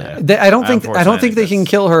happened to Leia. I don't think Unfortunately, they can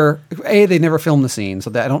kill her. A, they never filmed the scene,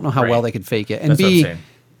 so I don't know how Right. well they could fake it. And That's what I'm B, saying.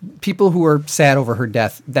 people who are sad over her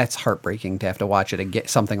death, that's heartbreaking to have to watch it and get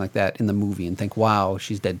something like that in the movie and think, wow,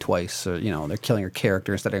 she's dead twice. Or, they're killing her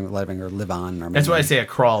character instead of letting her live on. Or That's why I maybe- say a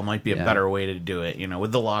crawl might be a Yeah. better way to do it.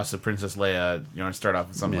 With the loss of Princess Leia, start off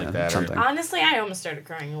with something Yeah, like that. something. Honestly, I almost started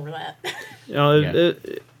crying over that. Yeah.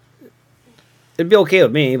 It'd be okay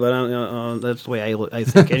with me, but that's the way I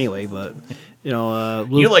think anyway. But Luke,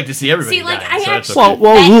 You like to see everybody. See, like, die, I so that's actually- okay.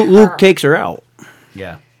 well, Thank Luke her. takes her out.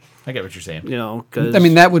 Yeah, I get what you're saying. Because I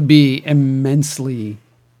mean, that would be immensely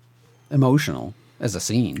emotional as a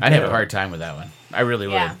scene. I'd have a hard time with that one. I really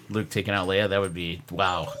would. Yeah. Luke taking out Leia, that would be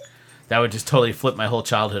wow. That would just totally flip my whole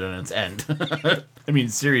childhood on its end. I mean,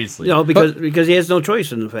 seriously. because he has no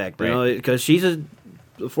choice in the fact, Right. because she's a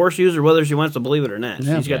Force user, whether she wants to believe it or not.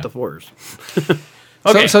 Yeah. She's got Yeah. the Force.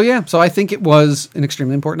 Okay. So I think it was an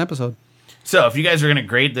extremely important episode. So if you guys are going to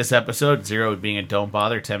grade this episode, 0 being a don't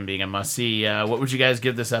bother, 10 being a must see, what would you guys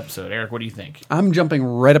give this episode? Eric, what do you think? I'm jumping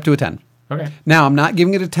right up to a 10. Okay. Now, I'm not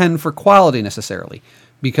giving it a 10 for quality necessarily,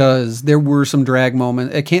 because there were some drag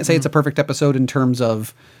moments. I can't say it's a perfect episode in terms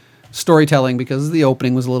of storytelling, because the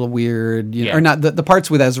opening was a little weird, Yeah. or not. The parts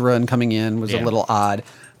with Ezra and coming in was Yeah. a little odd.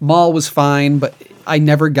 Maul was fine, but I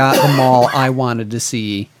never got the Maul I wanted to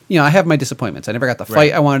see. I have my disappointments. I never got the fight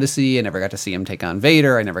Right. I wanted to see. I never got to see him take on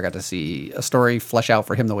Vader. I never got to see a story flesh out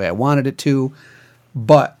for him the way I wanted it to.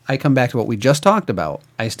 But I come back to what we just talked about.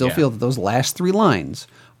 I still Yeah. feel that those last 3 lines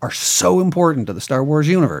are so important to the Star Wars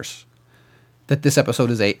universe that this episode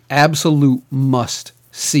is a absolute must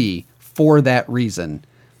see for that reason.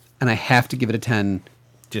 And I have to give it a 10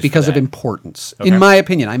 Just because for of that. importance. Okay. In my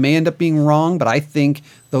opinion, I may end up being wrong, but I think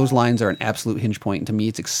those lines are an absolute hinge point. And to me,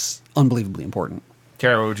 it's unbelievably important.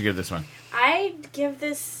 Tara, what would you give this one? I'd give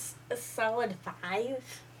this a solid 5.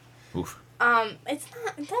 Oof. It's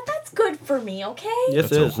not that's good for me, okay? Yes,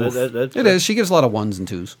 That's it is. a woof. That's It is. She gives a lot of 1s and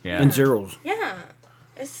 2s. Yeah. and zeros. Yeah.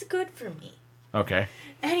 It's good for me. Okay.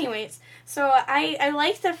 Anyways, so I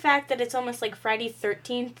like the fact that it's almost like Friday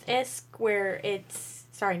 13th-esque, where it's,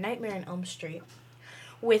 Nightmare on Elm Street,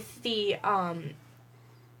 with the,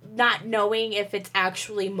 not knowing if it's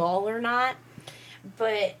actually Mole or not.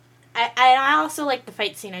 But I also like the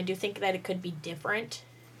fight scene. I do think that it could be different.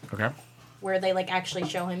 Okay. Where they, like, actually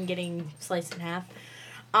show him getting sliced in half.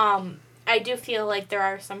 I do feel like there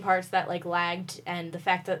are some parts that, like, lagged, and the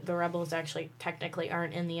fact that the rebels actually technically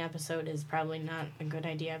aren't in the episode is probably not a good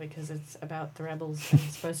idea because it's about the rebels and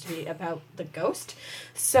it's supposed to be about the ghost.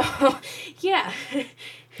 So, yeah.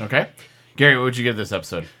 Okay. Gary, what would you give this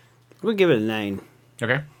episode? I'm going to give it a 9.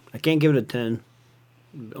 Okay. I can't give it a 10.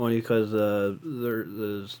 Only because the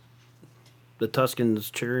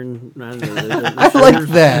Tuskens cheering. I like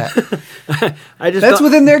that. That's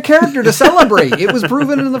within their character to celebrate. It was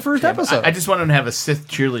proven in the first episode. I just want them to have a Sith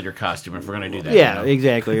cheerleader costume if we're going to do that. Yeah,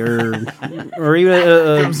 exactly. Or even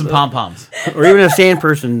give them some pom poms. Or even a sand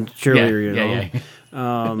person cheerleader.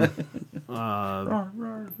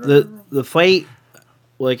 The fight,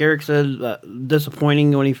 like Eric said,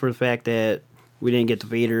 disappointing only for the fact that we didn't get the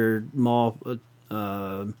Vader Maul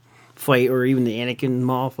fight or even the Anakin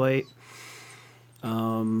Maul fight.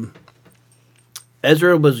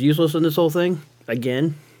 Ezra was useless in this whole thing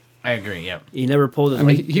again. I agree. Yeah, he never pulled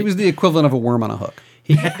his. He was the equivalent of a worm on a hook.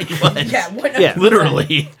 He was. Yeah,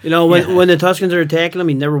 literally. You know, when the Tuskens are attacking him,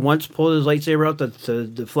 he never once pulled his lightsaber out to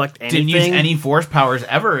deflect anything. Didn't use any force powers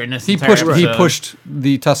ever in this. He pushed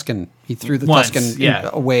the Tusken. He threw the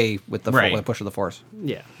Tusken away with the push of the force.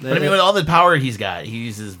 Yeah, but I mean, with all the power he's got, he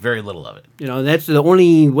uses very little of it. You know, that's the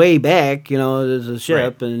only way back. You know, there's a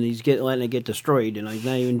ship, and he's letting it get destroyed. You know, he's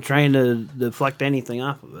not even trying to deflect anything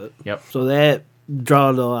off of it. Yep. So that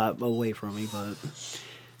draws a lot away from me, but.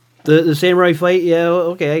 The samurai fight, yeah,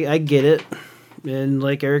 okay, I get it. And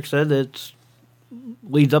like Eric said, it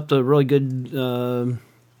leads up to a really good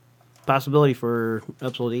possibility for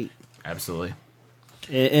episode 8. Absolutely.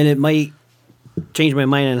 And it might change my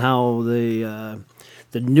mind on how the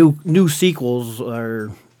new sequels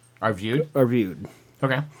are viewed.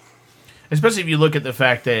 Okay. Especially if you look at the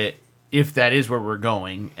fact that if that is where we're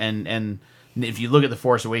going, and if you look at The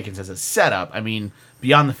Force Awakens as a setup, I mean,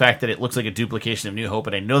 beyond the fact that it looks like a duplication of New Hope,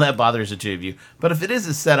 and I know that bothers the two of you, but if it is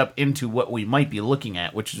a setup into what we might be looking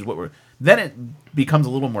at, which is what then it becomes a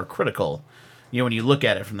little more critical, you know, when you look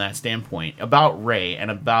at it from that standpoint, about Rey and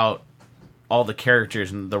about all the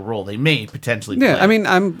characters and the role they may potentially play. Yeah, I mean,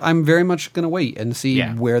 I'm very much going to wait and see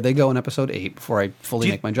where they go in episode 8 before I fully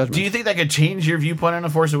make my judgment. Do you think that could change your viewpoint on The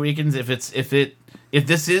Force Awakens if this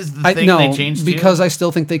is the thing they changed to? Because I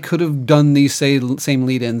still think they could have done these same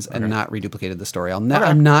lead-ins and not reduplicated the story. I'm not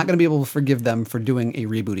going to be able to forgive them for doing a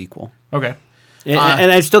reboot equal. Okay.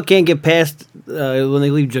 And I still can't get past when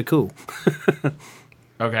they leave Jakku.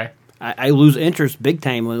 Okay. I lose interest big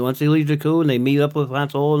time once they leave Jakku and they meet up with Han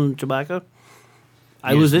Solo and Chewbacca.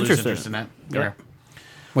 I lose interest in that. Yeah. Okay.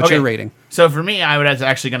 What's your rating? So for me, I was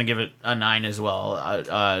actually going to give it a 9 as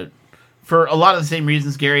well. For a lot of the same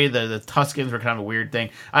reasons, Gary, the Tuskens were kind of a weird thing.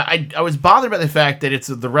 I was bothered by the fact that it's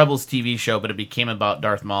the Rebels TV show, but it became about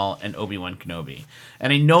Darth Maul and Obi-Wan Kenobi.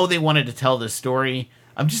 And I know they wanted to tell this story.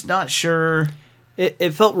 I'm just not sure.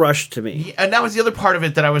 It felt rushed to me. And that was the other part of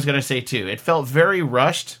it that I was going to say, too. It felt very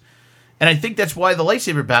rushed. And I think that's why the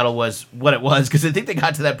lightsaber battle was what it was, because I think they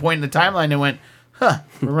got to that point in the timeline and went, we're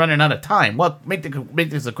running out of time. Well, make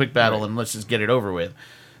this a quick battle and let's just get it over with.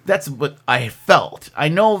 That's what I felt. I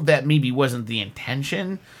know that maybe wasn't the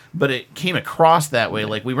intention, but it came across that way.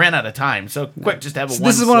 Like, we ran out of time. So, quick, just have a one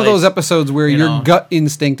This is one of those episodes where your gut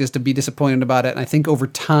instinct is to be disappointed about it, and I think over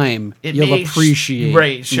time, you'll appreciate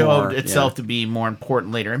it showed itself to be more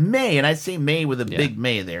important later. And May, and I say May with a big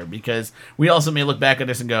May there, because we also may look back at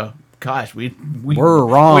this and go, gosh, we're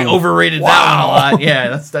wrong. We overrated that one a lot.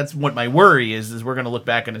 Yeah, that's what my worry is we're going to look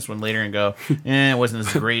back on this one later and go, it wasn't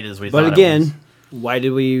as great as we thought But again, it was. Why did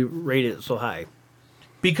we rate it so high?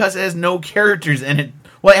 Because it has no characters in it.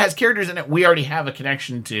 Well, it has characters in it we already have a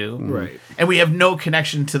connection to. Right. And we have no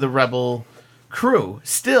connection to the Rebel crew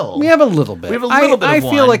still. We have a little bit. We have a little bit of I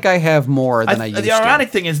feel like I have more than I used to. The ironic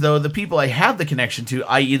thing is, though, the people I have the connection to,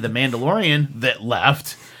 i.e. the Mandalorian that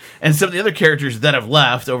left, and some of the other characters that have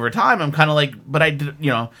left over time, I'm kind of like, but I did,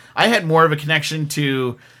 I had more of a connection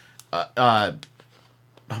to,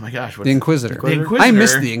 oh my gosh, the Inquisitor. The Inquisitor. I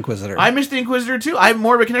miss the Inquisitor. I miss the Inquisitor too. I have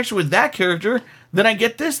more of a connection with that character than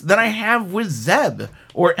I have with Zeb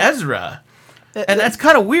or Ezra. And that's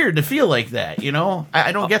kind of weird to feel like that,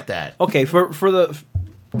 I don't get that. Okay,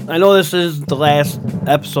 I know this is the last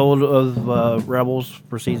episode of Rebels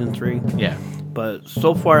for season 3. Yeah. But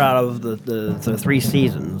so far out of the 3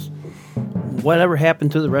 seasons, whatever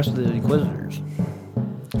happened to the rest of the Inquisitors?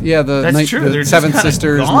 Yeah, That's true. the They're just Seven kinda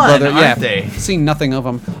Sisters gone, and the brother. aren't they? Seen nothing of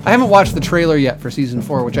them. I haven't watched the trailer yet for season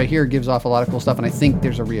 4, which I hear gives off a lot of cool stuff, and I think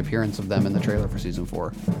there's a reappearance of them in the trailer for season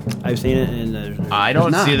 4. I've seen it in I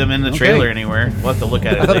don't There's see not. them in the Okay. trailer anywhere. We'll have to look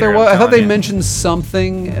at it. I thought later, there was. I'm I thought they telling you. mentioned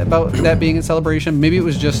something about that being in Celebration. Maybe it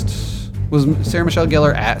was Sarah Michelle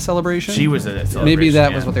Gellar at Celebration? She was at Celebration. Maybe that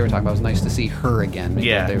yeah. was what they were talking about. It was nice to see her again. Maybe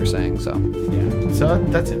Yeah. what they were saying. So Yeah. So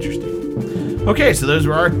that's interesting. Okay, so those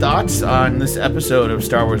were our thoughts on this episode of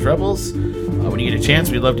Star Wars Rebels. When you get a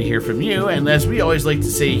chance, we'd love to hear from you. And as we always like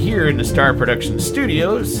to say here in the Star Production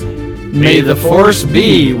Studios, may the Force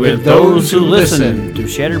be with those who listen. to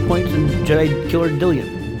Shatterpoint and Jedi Killer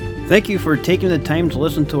Dillion. Thank you for taking the time to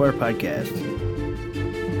listen to our podcast.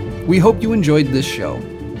 We hope you enjoyed this show.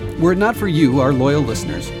 Were it not for you, our loyal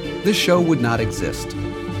listeners, this show would not exist.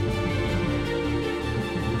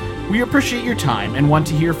 we appreciate your time and want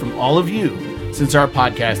to hear from all of you, since our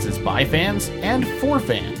podcast is by fans and for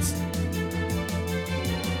fans.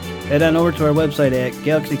 Head on over to our website at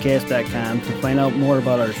galaxycast.com to find out more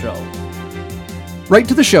about our show. Write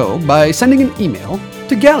to the show by sending an email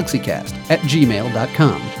to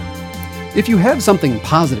galaxycast@gmail.com. If you have something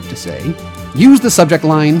positive to say, use the subject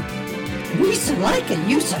line, We so like a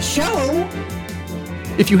use a show.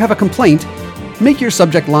 If you have a complaint, make your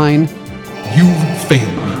subject line, You've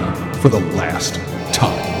failed me for the last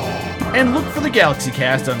time. And look for the Galaxy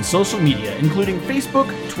Cast on social media, including Facebook,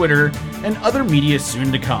 Twitter, and other media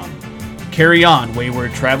soon to come. Carry on,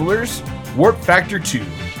 wayward travelers. Warp Factor 2.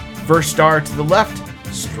 First star to the left,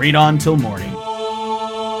 straight on till morning.